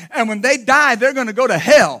soul, and when they die, they're going to go to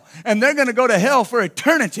hell, and they're going to go to hell for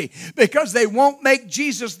eternity because they won't make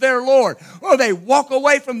Jesus their Lord, or they walk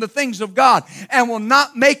away from the things of God and will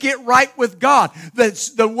not make it right with God.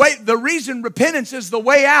 The reason repentance is the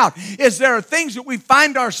way out is there are things that we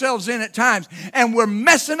find ourselves in at times, and we're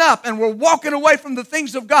messing up, and we're walking away from the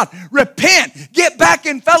things of God. Repent. Get back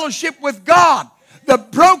in fellowship with God. The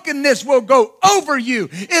brokenness will go over you.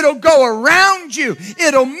 It'll go around you.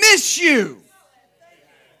 It'll miss you.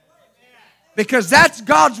 Because that's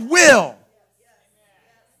God's will.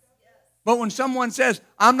 But when someone says,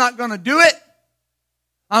 I'm not going to do it,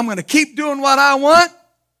 I'm going to keep doing what I want,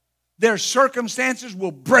 their circumstances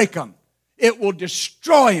will break them. It will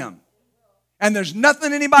destroy them. And there's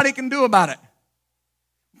nothing anybody can do about it.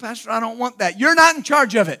 Pastor, I don't want that. You're not in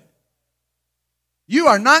charge of it. You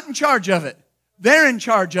are not in charge of it. They're in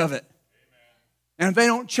charge of it. And if they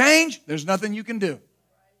don't change, there's nothing you can do.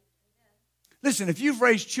 Listen, if you've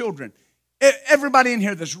raised children, everybody in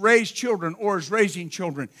here that's raised children or is raising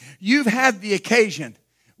children, you've had the occasion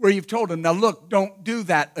where you've told them, now look, don't do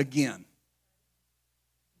that again.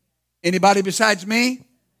 Anybody besides me?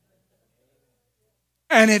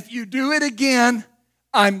 And if you do it again,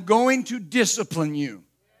 I'm going to discipline you.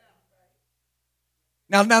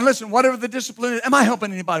 Now listen, whatever the discipline is, am I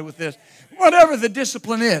helping anybody with this? Whatever the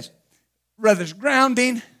discipline is, whether it's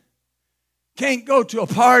grounding, can't go to a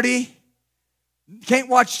party, can't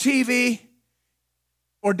watch TV,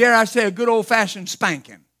 or dare I say a good old-fashioned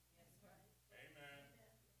spanking.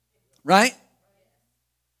 Right?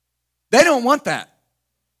 They don't want that.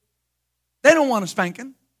 They don't want a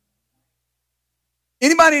spanking.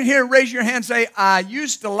 Anybody in here raise your hand and say, I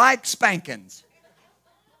used to like spankings.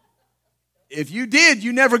 If you did,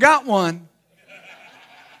 you never got one.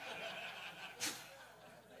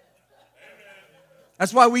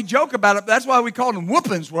 That's why we joke about it. That's why we call them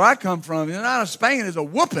whoopings where I come from. It's not a spanking, it's a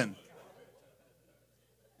whooping.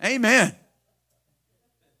 Amen.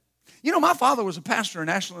 You know, my father was a pastor in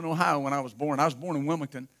Ashland, Ohio when I was born. I was born in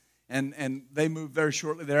Wilmington, and they moved very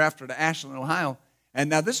shortly thereafter to Ashland, Ohio. And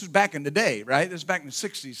now this was back in the day, right? This was back in the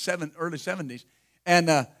 60s, early 70s. And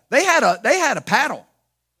they had a paddle.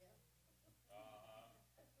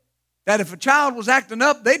 That if a child was acting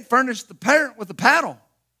up, they'd furnish the parent with a paddle.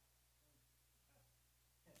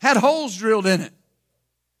 Had holes drilled in it.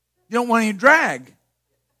 You don't want any drag.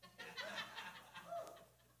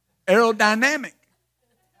 Aerodynamic.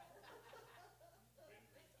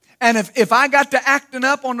 And if I got to acting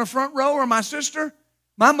up on the front row or my sister,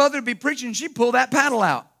 my mother would be preaching, she'd pull that paddle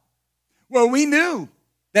out. Well, we knew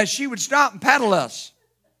that she would stop and paddle us.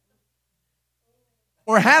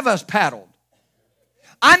 Or have us paddled.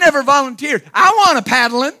 I never volunteered. I want a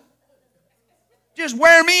paddling. Just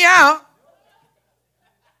wear me out.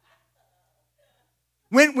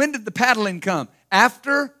 When did the paddling come?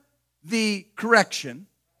 After the correction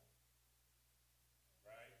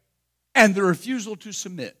and the refusal to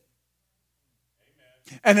submit.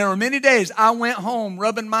 And there were many days I went home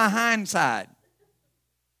rubbing my hindside.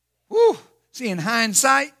 Whew, seeing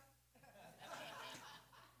hindsight.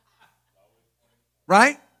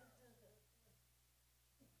 Right?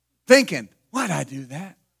 Thinking, why'd I do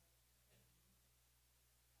that?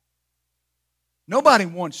 Nobody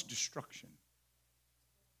wants destruction.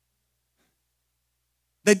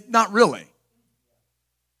 Not really.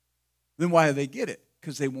 Then why do they get it?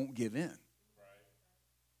 Because they won't give in.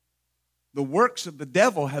 The works of the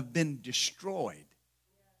devil have been destroyed.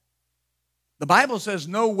 The Bible says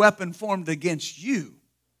no weapon formed against you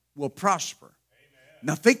will prosper.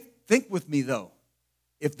 Now think with me though.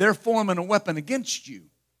 If they're forming a weapon against you,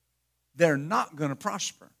 they're not going to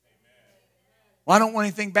prosper. Well, I don't want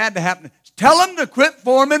anything bad to happen. Tell them to quit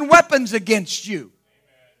forming weapons against you.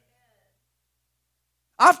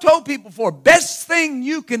 I've told people before, best thing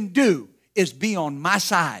you can do is be on my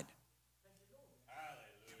side.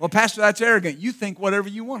 Well, Pastor, that's arrogant. You think whatever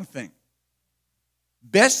you want to think.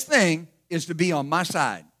 Best thing is to be on my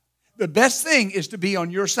side. The best thing is to be on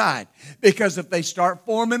your side. Because if they start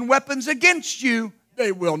forming weapons against you,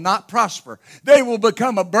 they will not prosper. They will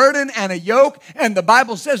become a burden and a yoke, and the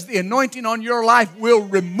Bible says the anointing on your life will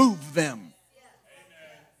remove them.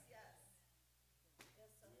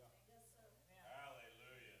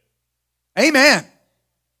 Amen.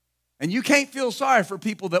 And you can't feel sorry for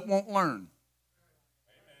people that won't learn.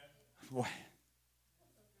 Boy.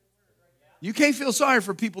 You can't feel sorry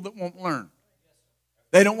for people that won't learn.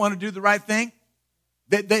 They don't want to do the right thing.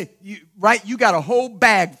 You got a whole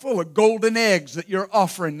bag full of golden eggs that you're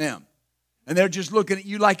offering them. And they're just looking at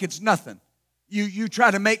you like it's nothing. You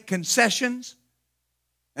try to make concessions,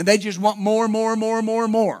 and they just want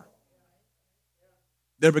more.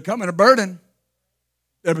 They're becoming a burden.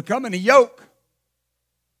 They're becoming a yoke.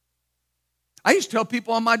 I used to tell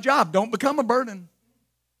people on my job, don't become a burden.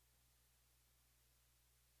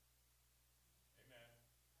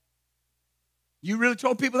 You really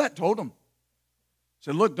told people that? Told them.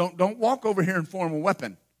 Said, look, don't walk over here and form a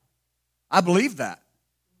weapon. I believe that.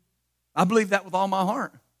 I believe that with all my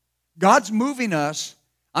heart. God's moving us.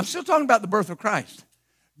 I'm still talking about the birth of Christ.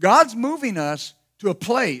 God's moving us to a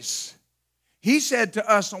place. He said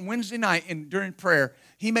to us on Wednesday night during prayer,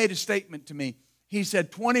 he made a statement to me. He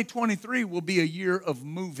said, 2023 will be a year of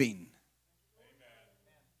moving.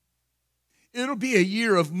 It'll be a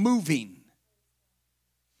year of moving.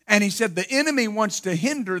 And he said the enemy wants to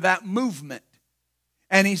hinder that movement.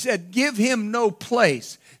 And he said, give him no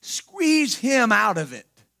place. Squeeze him out of it.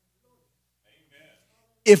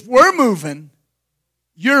 If we're moving,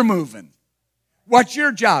 you're moving. What's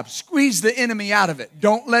your job? Squeeze the enemy out of it.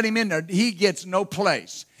 Don't let him in there. He gets no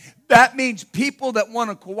place. That means people that want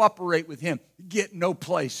to cooperate with him get no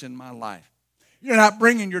place in my life. You're not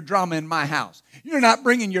bringing your drama in my house. You're not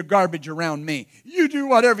bringing your garbage around me. You do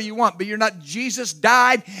whatever you want, but you're not. Jesus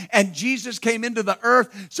died, and Jesus came into the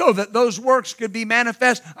earth so that those works could be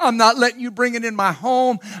manifest. I'm not letting you bring it in my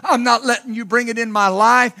home. I'm not letting you bring it in my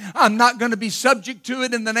life. I'm not going to be subject to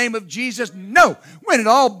it in the name of Jesus. No. When it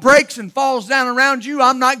all breaks and falls down around you,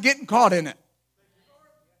 I'm not getting caught in it.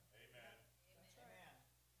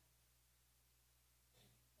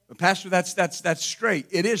 But Pastor, that's straight.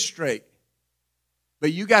 It is straight.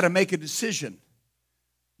 But you got to make a decision.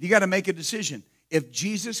 You got to make a decision. If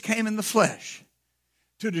Jesus came in the flesh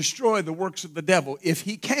to destroy the works of the devil, if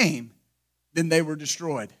he came, then they were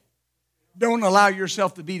destroyed. Don't allow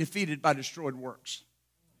yourself to be defeated by destroyed works.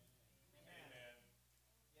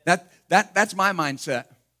 That's my mindset.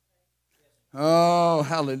 Oh,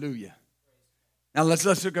 hallelujah. Now let's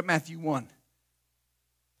look at Matthew 1.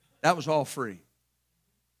 That was all free.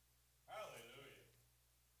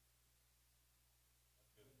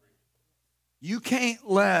 You can't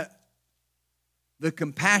let the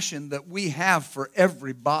compassion that we have for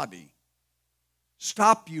everybody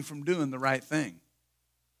stop you from doing the right thing.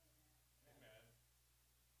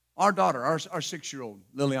 Our daughter, our 6-year-old,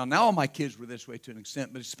 Lillian, now all my kids were this way to an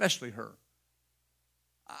extent, but especially her.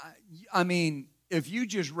 I mean, if you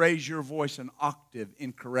just raise your voice an octave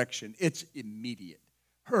in correction, it's immediate.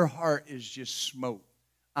 Her heart is just smoke.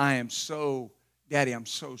 Daddy, I'm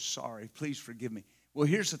so sorry. Please forgive me. Well,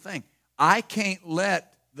 here's the thing. I can't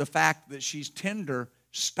let the fact that she's tender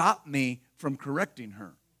stop me from correcting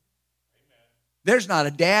her. Amen. There's not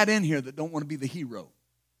a dad in here that don't want to be the hero.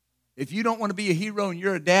 If you don't want to be a hero and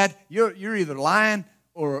you're a dad, you're either lying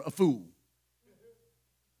or a fool.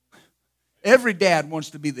 Every dad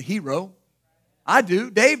wants to be the hero. I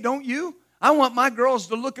do. Dave, don't you? I want my girls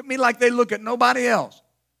to look at me like they look at nobody else.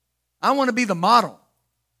 I want to be the model.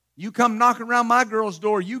 You come knocking around my girl's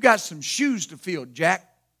door, you got some shoes to fill, Jack.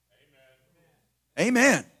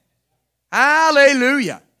 Amen.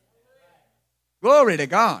 Hallelujah. Glory to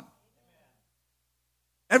God.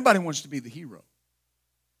 Everybody wants to be the hero.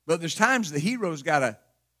 But there's times the hero's got to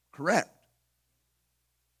correct.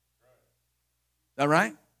 Is that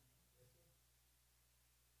right?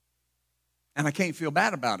 And I can't feel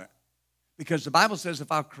bad about it. Because the Bible says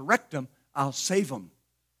if I'll correct them, I'll save them.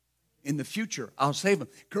 In the future, I'll save them.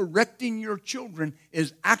 Correcting your children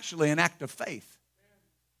is actually an act of faith.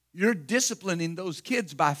 You're disciplining those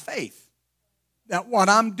kids by faith. That what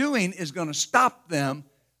I'm doing is going to stop them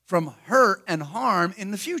from hurt and harm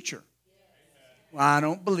in the future. Well, I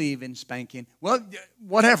don't believe in spanking. Well,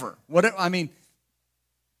 whatever. I mean,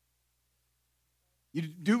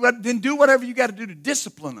 do whatever you got to do to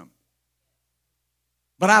discipline them.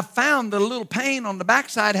 But I've found that a little pain on the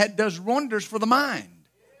backside does wonders for the mind.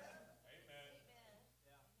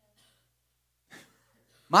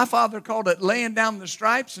 My father called it laying down the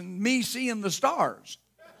stripes and me seeing the stars.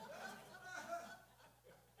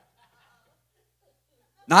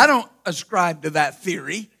 Now, I don't ascribe to that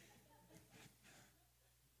theory.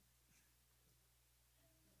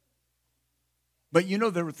 But you know,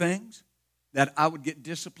 there were things that I would get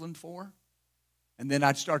disciplined for, and then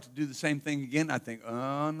I'd start to do the same thing again. I'd think,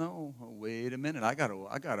 oh no, wait a minute, I got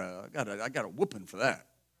a whooping for that.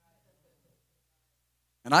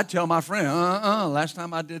 And I'd tell my friend, last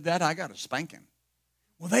time I did that, I got a spanking.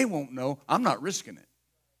 Well, they won't know. I'm not risking it.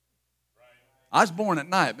 I was born at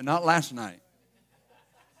night, but not last night.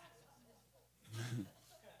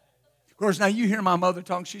 Of course, now you hear my mother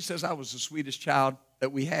talk. She says I was the sweetest child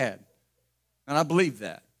that we had. And I believe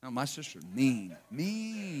that. Now, my sister, mean.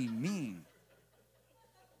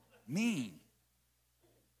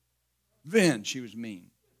 Then she was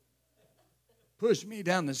mean. Pushed me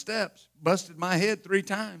down the steps, busted my head 3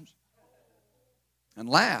 times, and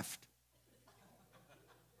laughed.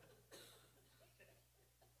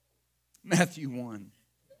 Matthew 1,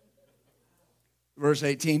 verse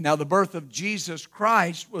 18. Now the birth of Jesus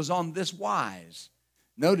Christ was on this wise.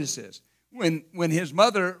 Notice this. When his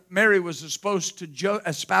mother Mary was espoused to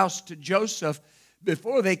Joseph,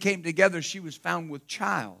 before they came together, she was found with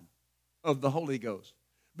child of the Holy Ghost.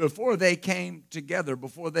 Before they came together,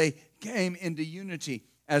 before they came into unity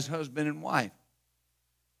as husband and wife.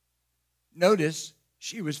 Notice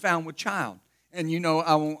she was found with child. And you know,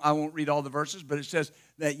 I won't read all the verses, but it says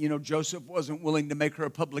that, you know, Joseph wasn't willing to make her a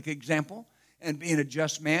public example. And being a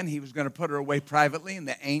just man, he was going to put her away privately. And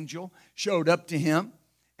the angel showed up to him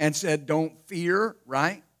and said, don't fear,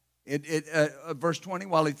 right? Verse 20,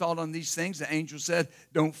 while he thought on these things, the angel said,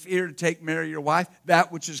 don't fear to take Mary your wife.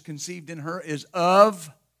 That which is conceived in her is of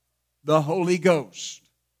the Holy Ghost.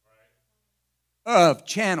 Of,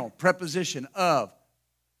 channel, preposition, of,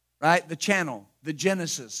 right? The channel, the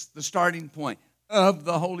genesis, the starting point of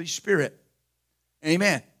the Holy Spirit.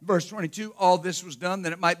 Amen. Verse 22, all this was done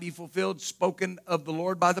that it might be fulfilled, spoken of the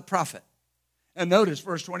Lord by the prophet. And notice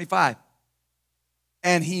verse 25.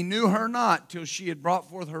 And he knew her not till she had brought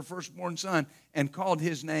forth her firstborn son and called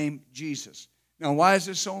his name Jesus. Now, why is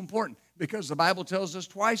this so important? Because the Bible tells us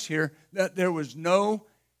twice here that there was no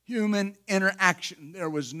human interaction. There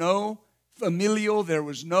was no familial, there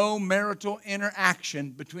was no marital interaction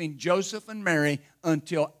between Joseph and Mary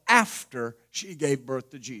until after she gave birth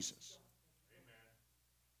to Jesus.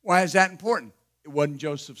 Why is that important? It wasn't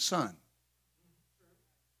Joseph's son.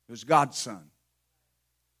 It was God's son.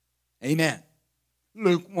 Amen.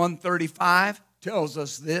 Luke 1:35 tells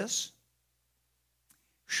us this.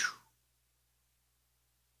 Whew.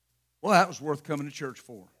 Well, that was worth coming to church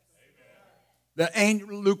for. The angel,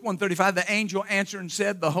 Luke 1:35, the angel answered and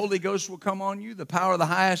said, the Holy Ghost will come on you, the power of the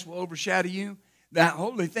highest will overshadow you. That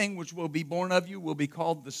holy thing which will be born of you will be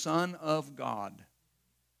called the Son of God.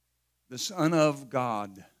 The Son of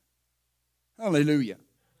God. Hallelujah.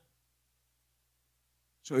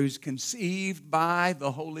 So he was conceived by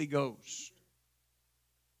the Holy Ghost.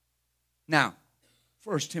 Now,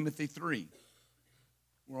 1 Timothy 3.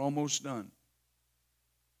 We're almost done.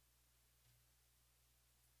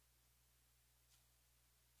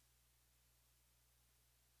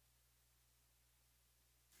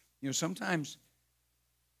 You know, sometimes,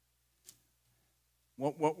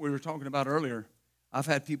 what we were talking about earlier, I've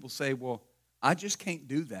had people say, well, I just can't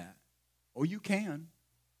do that. Oh, you can,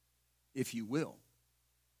 if you will.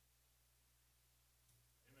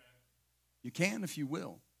 You can if you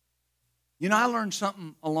will. You know, I learned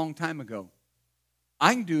something a long time ago.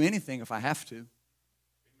 I can do anything if I have to.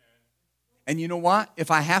 And you know what?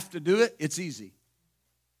 If I have to do it, it's easy.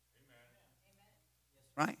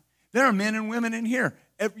 Right? There are men and women in here.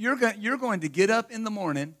 If you're going to get up in the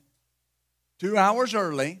morning 2 hours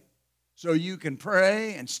early so you can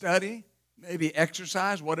pray and study, maybe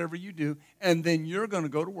exercise, whatever you do, and then you're going to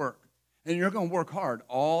go to work. And you're going to work hard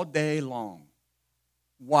all day long.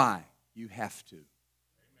 Why? You have to.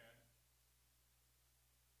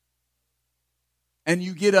 And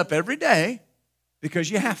you get up every day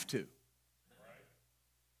because you have to.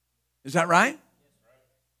 Is that right?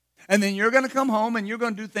 And then you're going to come home and you're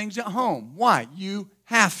going to do things at home. Why? You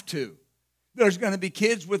have to. There's going to be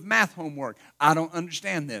kids with math homework. I don't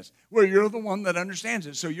understand this. Well, you're the one that understands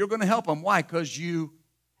it, so you're going to help them. Why? Because you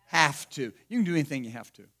have to. You can do anything you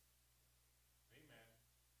have to.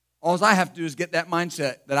 All I have to do is get that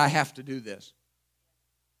mindset that I have to do this.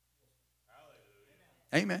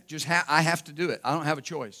 Amen. I have to do it. I don't have a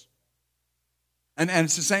choice. And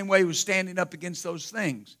it's the same way with standing up against those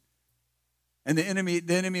things. And the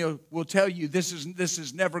enemy will tell you this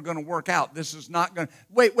is never going to work out. This is not going to.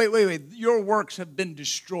 Wait. Your works have been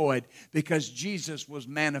destroyed because Jesus was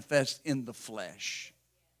manifest in the flesh.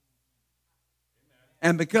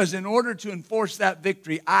 And because in order to enforce that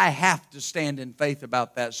victory, I have to stand in faith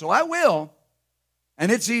about that. So I will,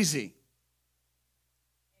 and it's easy.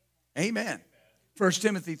 Amen. 1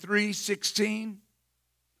 Timothy 3:16,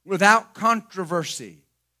 without controversy,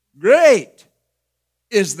 great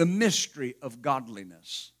is the mystery of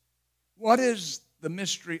godliness. What is the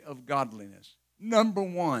mystery of godliness? Number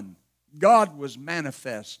one, God was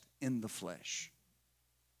manifest in the flesh.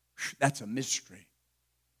 That's a mystery.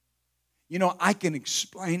 You know, I can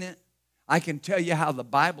explain it. I can tell you how the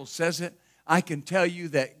Bible says it. I can tell you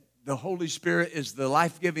that the Holy Spirit is the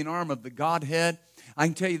life-giving arm of the Godhead. I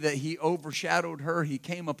can tell you that He overshadowed her, He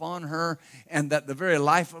came upon her, and that the very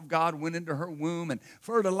life of God went into her womb and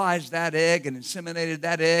fertilized that egg and inseminated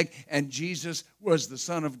that egg, and Jesus was the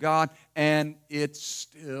Son of God, and it's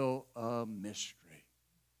still a mystery.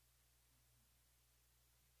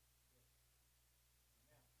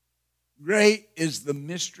 Great is the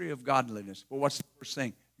mystery of godliness. Well, what's the first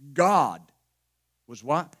thing? God was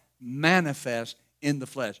what? Manifest in the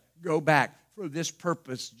flesh. Go back. For this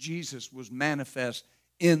purpose, Jesus was manifest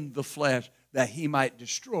in the flesh that He might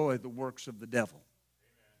destroy the works of the devil.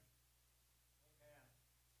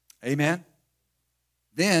 Amen.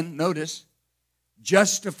 Then, notice,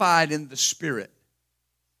 justified in the Spirit.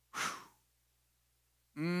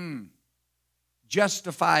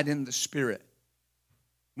 Justified in the Spirit.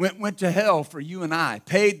 Went to hell for you and I,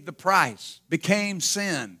 paid the price, became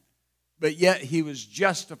sin, but yet He was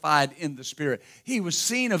justified in the Spirit. He was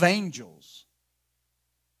seen of angels.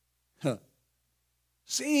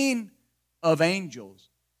 Seen of angels,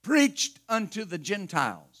 preached unto the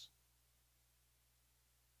Gentiles,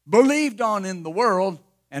 believed on in the world,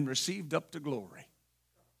 and received up to glory.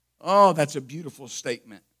 Oh, that's a beautiful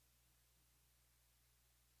statement.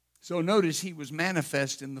 So notice He was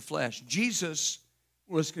manifest in the flesh. Jesus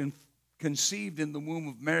was conceived in the womb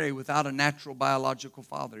of Mary without a natural biological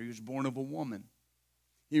father. He was born of a woman.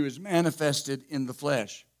 He was manifested in the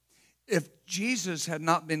flesh. If Jesus had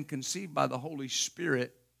not been conceived by the Holy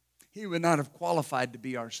Spirit, He would not have qualified to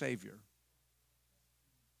be our Savior.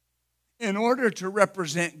 In order to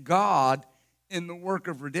represent God in the work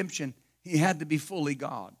of redemption, He had to be fully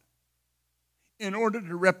God. In order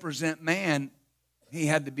to represent man, He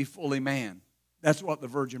had to be fully man. That's what the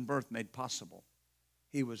virgin birth made possible.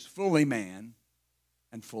 He was fully man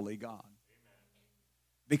and fully God.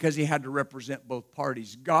 Because He had to represent both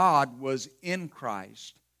parties. God was in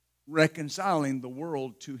Christ, reconciling the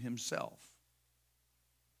world to Himself.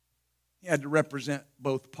 He had to represent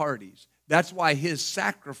both parties. That's why His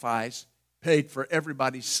sacrifice paid for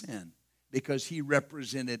everybody's sin, because He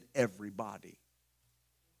represented everybody.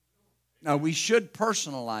 Now, we should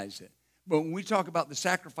personalize it, but when we talk about the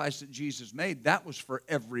sacrifice that Jesus made, that was for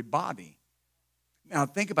everybody. Now,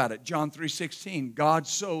 think about it. John 3:16, God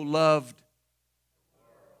so loved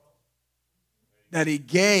that He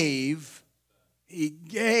gave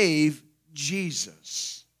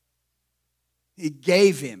Jesus. He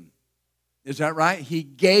gave Him. Is that right? He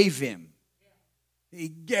gave Him. He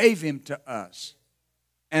gave Him to us.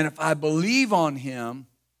 And if I believe on Him,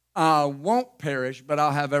 I won't perish, but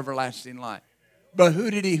I'll have everlasting life. But who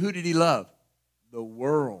did He love? The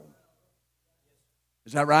world.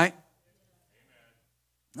 Is that right?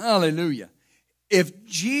 Hallelujah. If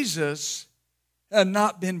Jesus had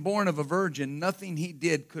not been born of a virgin, nothing He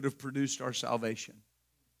did could have produced our salvation.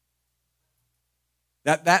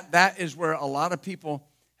 That is where a lot of people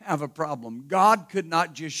have a problem. God could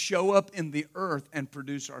not just show up in the earth and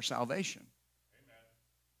produce our salvation.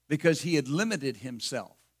 Because He had limited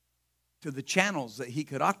Himself to the channels that He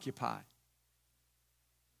could occupy.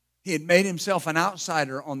 He had made Himself an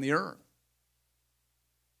outsider on the earth.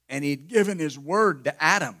 And He'd given His word to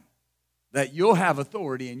Adam that you'll have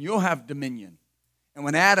authority and you'll have dominion. And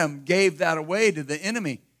when Adam gave that away to the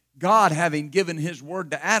enemy, God, having given His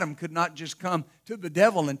word to Adam, could not just come to the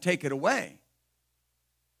devil and take it away.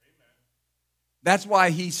 Amen. That's why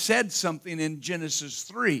He said something in Genesis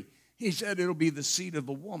 3. He said it'll be the seed of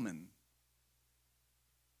the woman.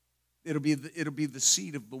 It'll be the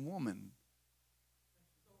seed of the woman.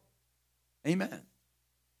 Amen.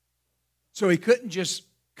 So He couldn't just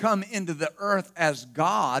come into the earth as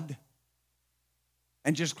God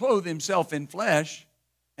and just clothe Himself in flesh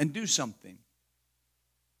and do something.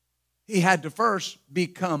 He had to first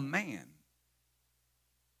become man.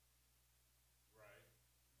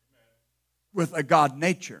 With a God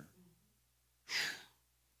nature.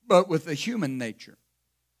 But with a human nature.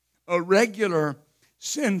 A regular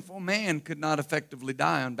Sinful man could not effectively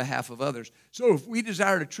die on behalf of others. So if we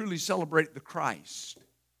desire to truly celebrate the Christ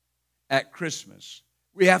at Christmas,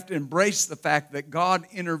 we have to embrace the fact that God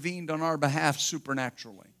intervened on our behalf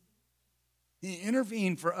supernaturally. He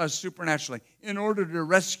intervened for us supernaturally in order to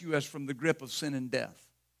rescue us from the grip of sin and death.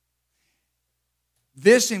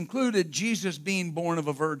 This included Jesus being born of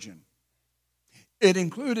a virgin. It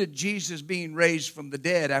included Jesus being raised from the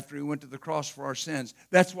dead after he went to the cross for our sins.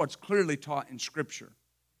 That's what's clearly taught in Scripture.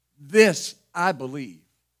 This, I believe.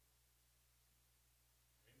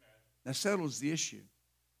 That settles the issue.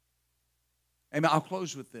 Amen. I'll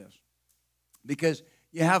close with this. Because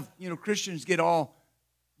you have, Christians get all,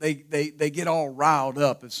 they get all riled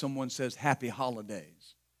up if someone says happy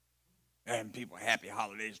holidays. And people, happy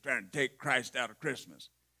holidays, trying to take Christ out of Christmas.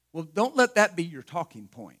 Well, don't let that be your talking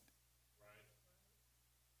point.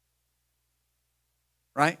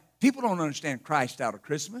 Right? People don't understand Christ out of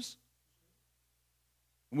Christmas.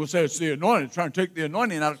 And we'll say it's the anointing, trying to take the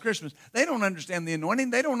anointing out of Christmas. They don't understand the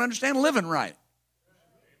anointing. They don't understand living right.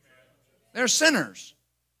 They're sinners.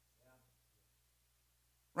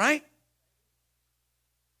 Right?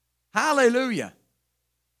 Hallelujah.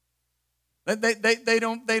 They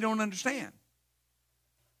don't understand.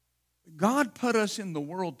 God put us in the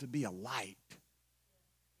world to be a light.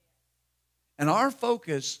 And our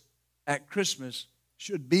focus at Christmas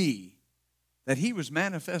should be that he was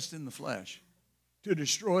manifest in the flesh to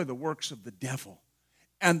destroy the works of the devil.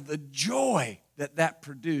 And the joy that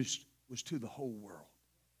produced was to the whole world.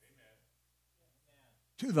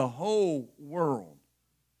 Amen. To the whole world.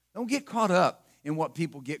 Don't get caught up in what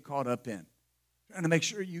people get caught up in. Trying to make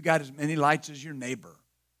sure you got as many lights as your neighbor.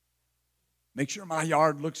 Make sure my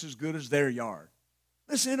yard looks as good as their yard.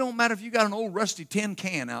 Listen, it don't matter if you got an old rusty tin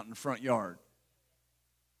can out in the front yard.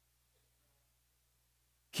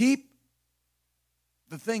 Keep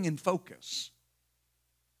the thing in focus.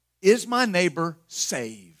 Is my neighbor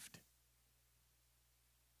saved?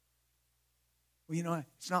 Well,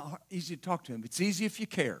 it's not easy to talk to him. It's easy if you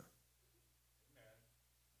care.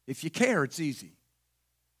 If you care, it's easy.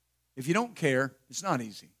 If you don't care, it's not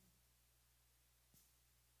easy.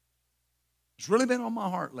 It's really been on my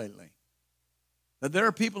heart lately that there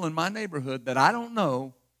are people in my neighborhood that I don't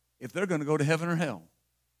know if they're going to go to heaven or hell.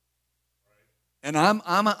 And I'm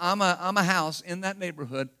a house in that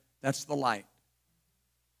neighborhood that's the light.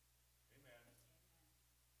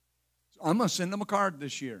 So I'm going to send them a card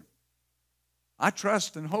this year. I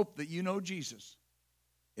trust and hope that you know Jesus.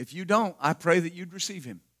 If you don't, I pray that you'd receive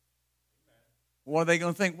him. What are they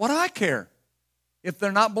going to think? What do I care? If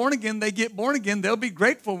they're not born again, they get born again. They'll be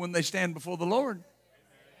grateful when they stand before the Lord.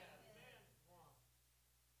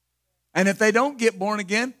 And if they don't get born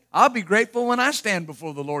again, I'll be grateful when I stand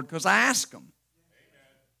before the Lord because I ask them.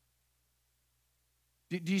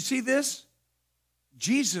 Do you see this?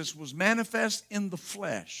 Jesus was manifest in the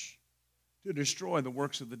flesh to destroy the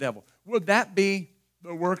works of the devil. Would that be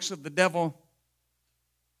the works of the devil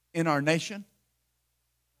in our nation?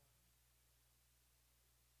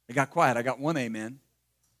 It got quiet. I got one amen.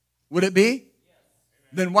 Would it be?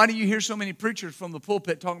 Then why do you hear so many preachers from the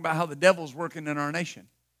pulpit talking about how the devil's working in our nation?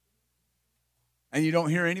 And you don't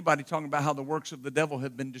hear anybody talking about how the works of the devil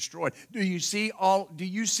have been destroyed. Do you see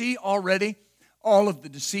already all of the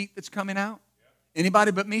deceit that's coming out?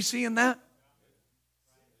 Anybody but me seeing that?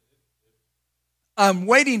 I'm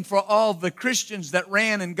waiting for all the Christians that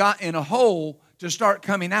ran and got in a hole to start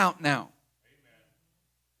coming out now.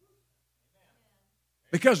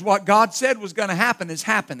 Because what God said was going to happen is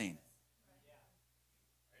happening.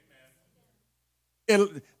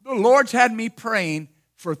 The Lord's had me praying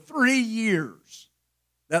for 3 years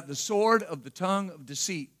that the sword of the tongue of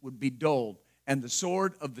deceit would be dulled and the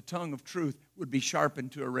sword of the tongue of truth would be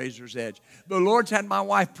sharpened to a razor's edge. The Lord's had my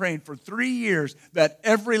wife praying for 3 years that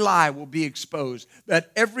every lie will be exposed,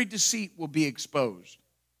 that every deceit will be exposed.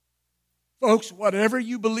 Folks, whatever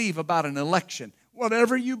you believe about an election,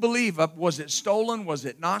 whatever you believe, was it stolen? Was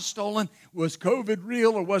it not stolen? Was COVID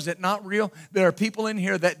real or was it not real? There are people in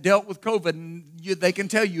here that dealt with COVID and they can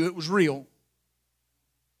tell you it was real.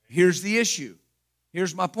 Here's the issue.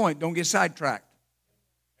 Here's my point. Don't get sidetracked.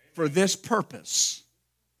 For this purpose,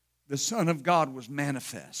 the Son of God was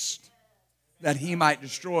manifest, that he might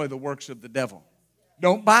destroy the works of the devil.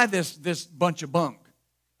 Don't buy this bunch of bunk.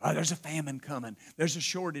 Oh, there's a famine coming. There's a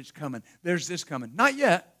shortage coming. There's this coming. Not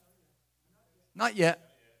yet. Not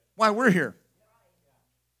yet. Why? We're here.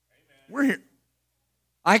 We're here.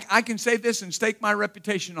 I can say this and stake my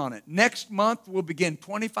reputation on it. Next month, we'll begin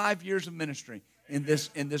 25 years of ministry in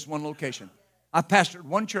this one location. I've pastored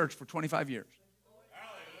one church for 25 years.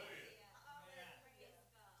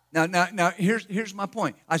 Now, here's my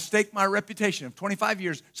point. I staked my reputation of 25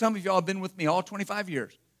 years. Some of y'all have been with me all 25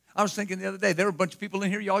 years. I was thinking the other day, there were a bunch of people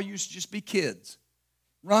in here, y'all used to just be kids.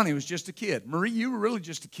 Ronnie was just a kid. Marie, you were really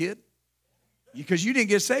just a kid. Because you didn't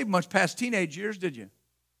get saved much past teenage years, did you?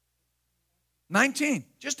 19,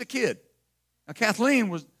 just a kid. Now, Kathleen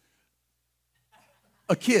was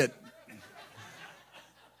a kid.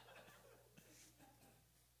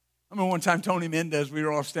 I remember one time Tony Mendez, we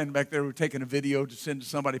were all standing back there, we were taking a video to send to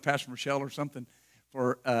somebody, Pastor Michelle or something,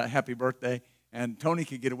 for happy birthday. And Tony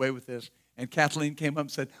could get away with this. And Kathleen came up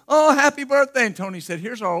and said, "Oh, happy birthday." And Tony said,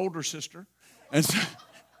 "Here's our older sister." And so,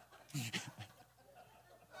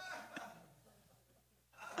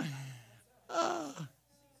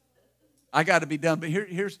 I got to be done. But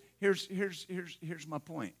here's my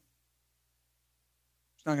point.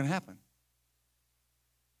 It's not going to happen.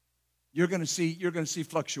 You're going to see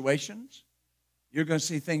fluctuations. You're going to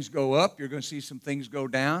see things go up. You're going to see some things go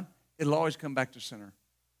down. It'll always come back to center.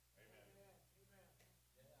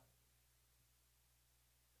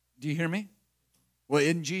 Do you hear me? Well,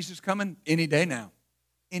 isn't Jesus coming? Any day now.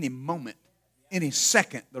 Any moment. Any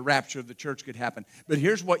second, the rapture of the church could happen. But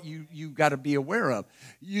here's what you got to be aware of.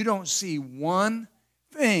 You don't see one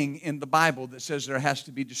thing in the Bible that says there has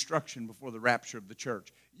to be destruction before the rapture of the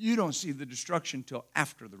church. You don't see the destruction until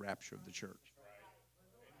after the rapture of the church.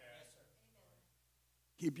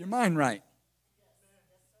 Keep your mind right.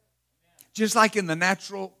 Just like in the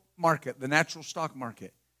natural market, the natural stock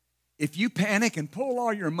market. If you panic and pull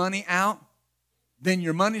all your money out, then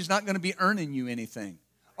your money's not going to be earning you anything.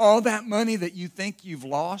 All that money that you think you've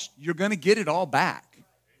lost, you're going to get it all back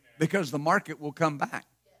because the market will come back.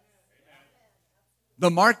 The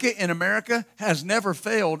market in America has never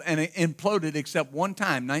failed and imploded except one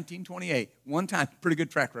time, 1928. One time. Pretty good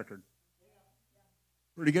track record.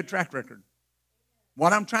 Pretty good track record.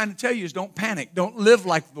 What I'm trying to tell you is don't panic. Don't live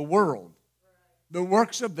like the world. The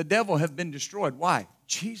works of the devil have been destroyed. Why?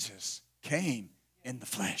 Jesus came in the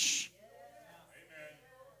flesh.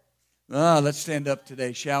 Let's stand up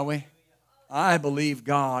today, shall we? I believe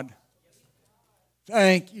God.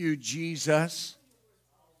 Thank you, Jesus.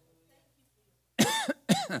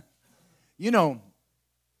 You know,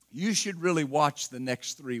 you should really watch the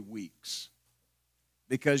next 3 weeks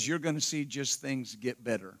because you're going to see just things get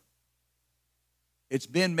better. It's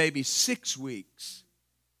been maybe 6 weeks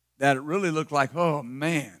that it really looked like, oh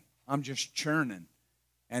man, I'm just churning.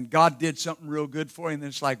 And God did something real good for you, and then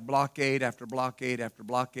it's like blockade after blockade after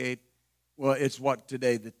blockade. Well, it's what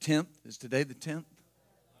today, the 10th? Is today the 10th?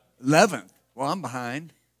 11th. Well, I'm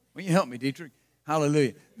behind. Will you help me, Dietrich?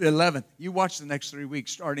 Hallelujah. The 11th. You watch the next 3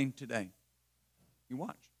 weeks starting today. You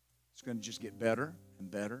watch. It's going to just get better and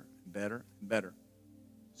better and better and better.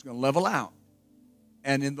 It's going to level out.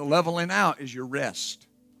 And in the leveling out is your rest.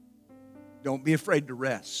 Don't be afraid to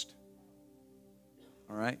rest.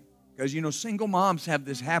 All right? Because, you know, single moms have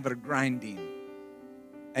this habit of grinding.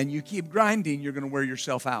 And you keep grinding, you're going to wear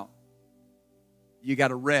yourself out. You got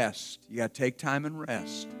to rest. You got to take time and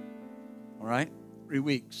rest. All right? 3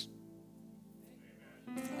 weeks.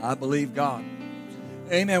 I believe God.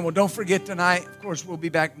 Amen. Well, don't forget tonight, of course, we'll be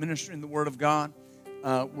back ministering the Word of God.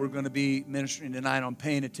 We're going to be ministering tonight on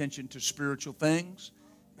paying attention to spiritual things.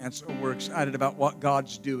 And so we're excited about what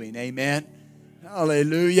God's doing. Amen.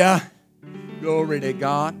 Hallelujah. Glory to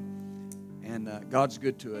God. And God's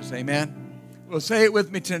good to us. Amen. Well, say it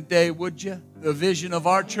with me today, would you? The vision of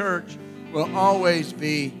our church will always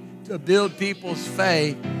be to build people's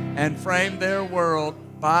faith and frame their world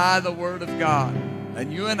by the Word of God.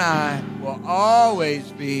 And you and I will always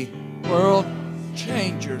be world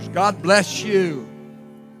changers. God bless you.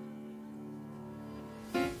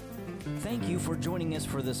 Thank you for joining us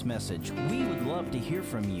for this message. We would love to hear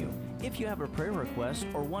from you. If you have a prayer request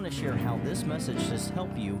or want to share how this message has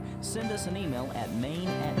helped you, send us an email at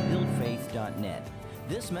main@buildfaith.net.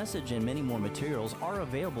 This message and many more materials are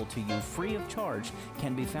available to you free of charge,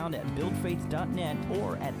 can be found at buildfaith.net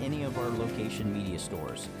or at any of our location media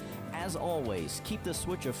stores. As always, keep the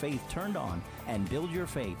switch of faith turned on and build your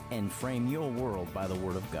faith and frame your world by the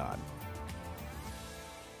Word of God.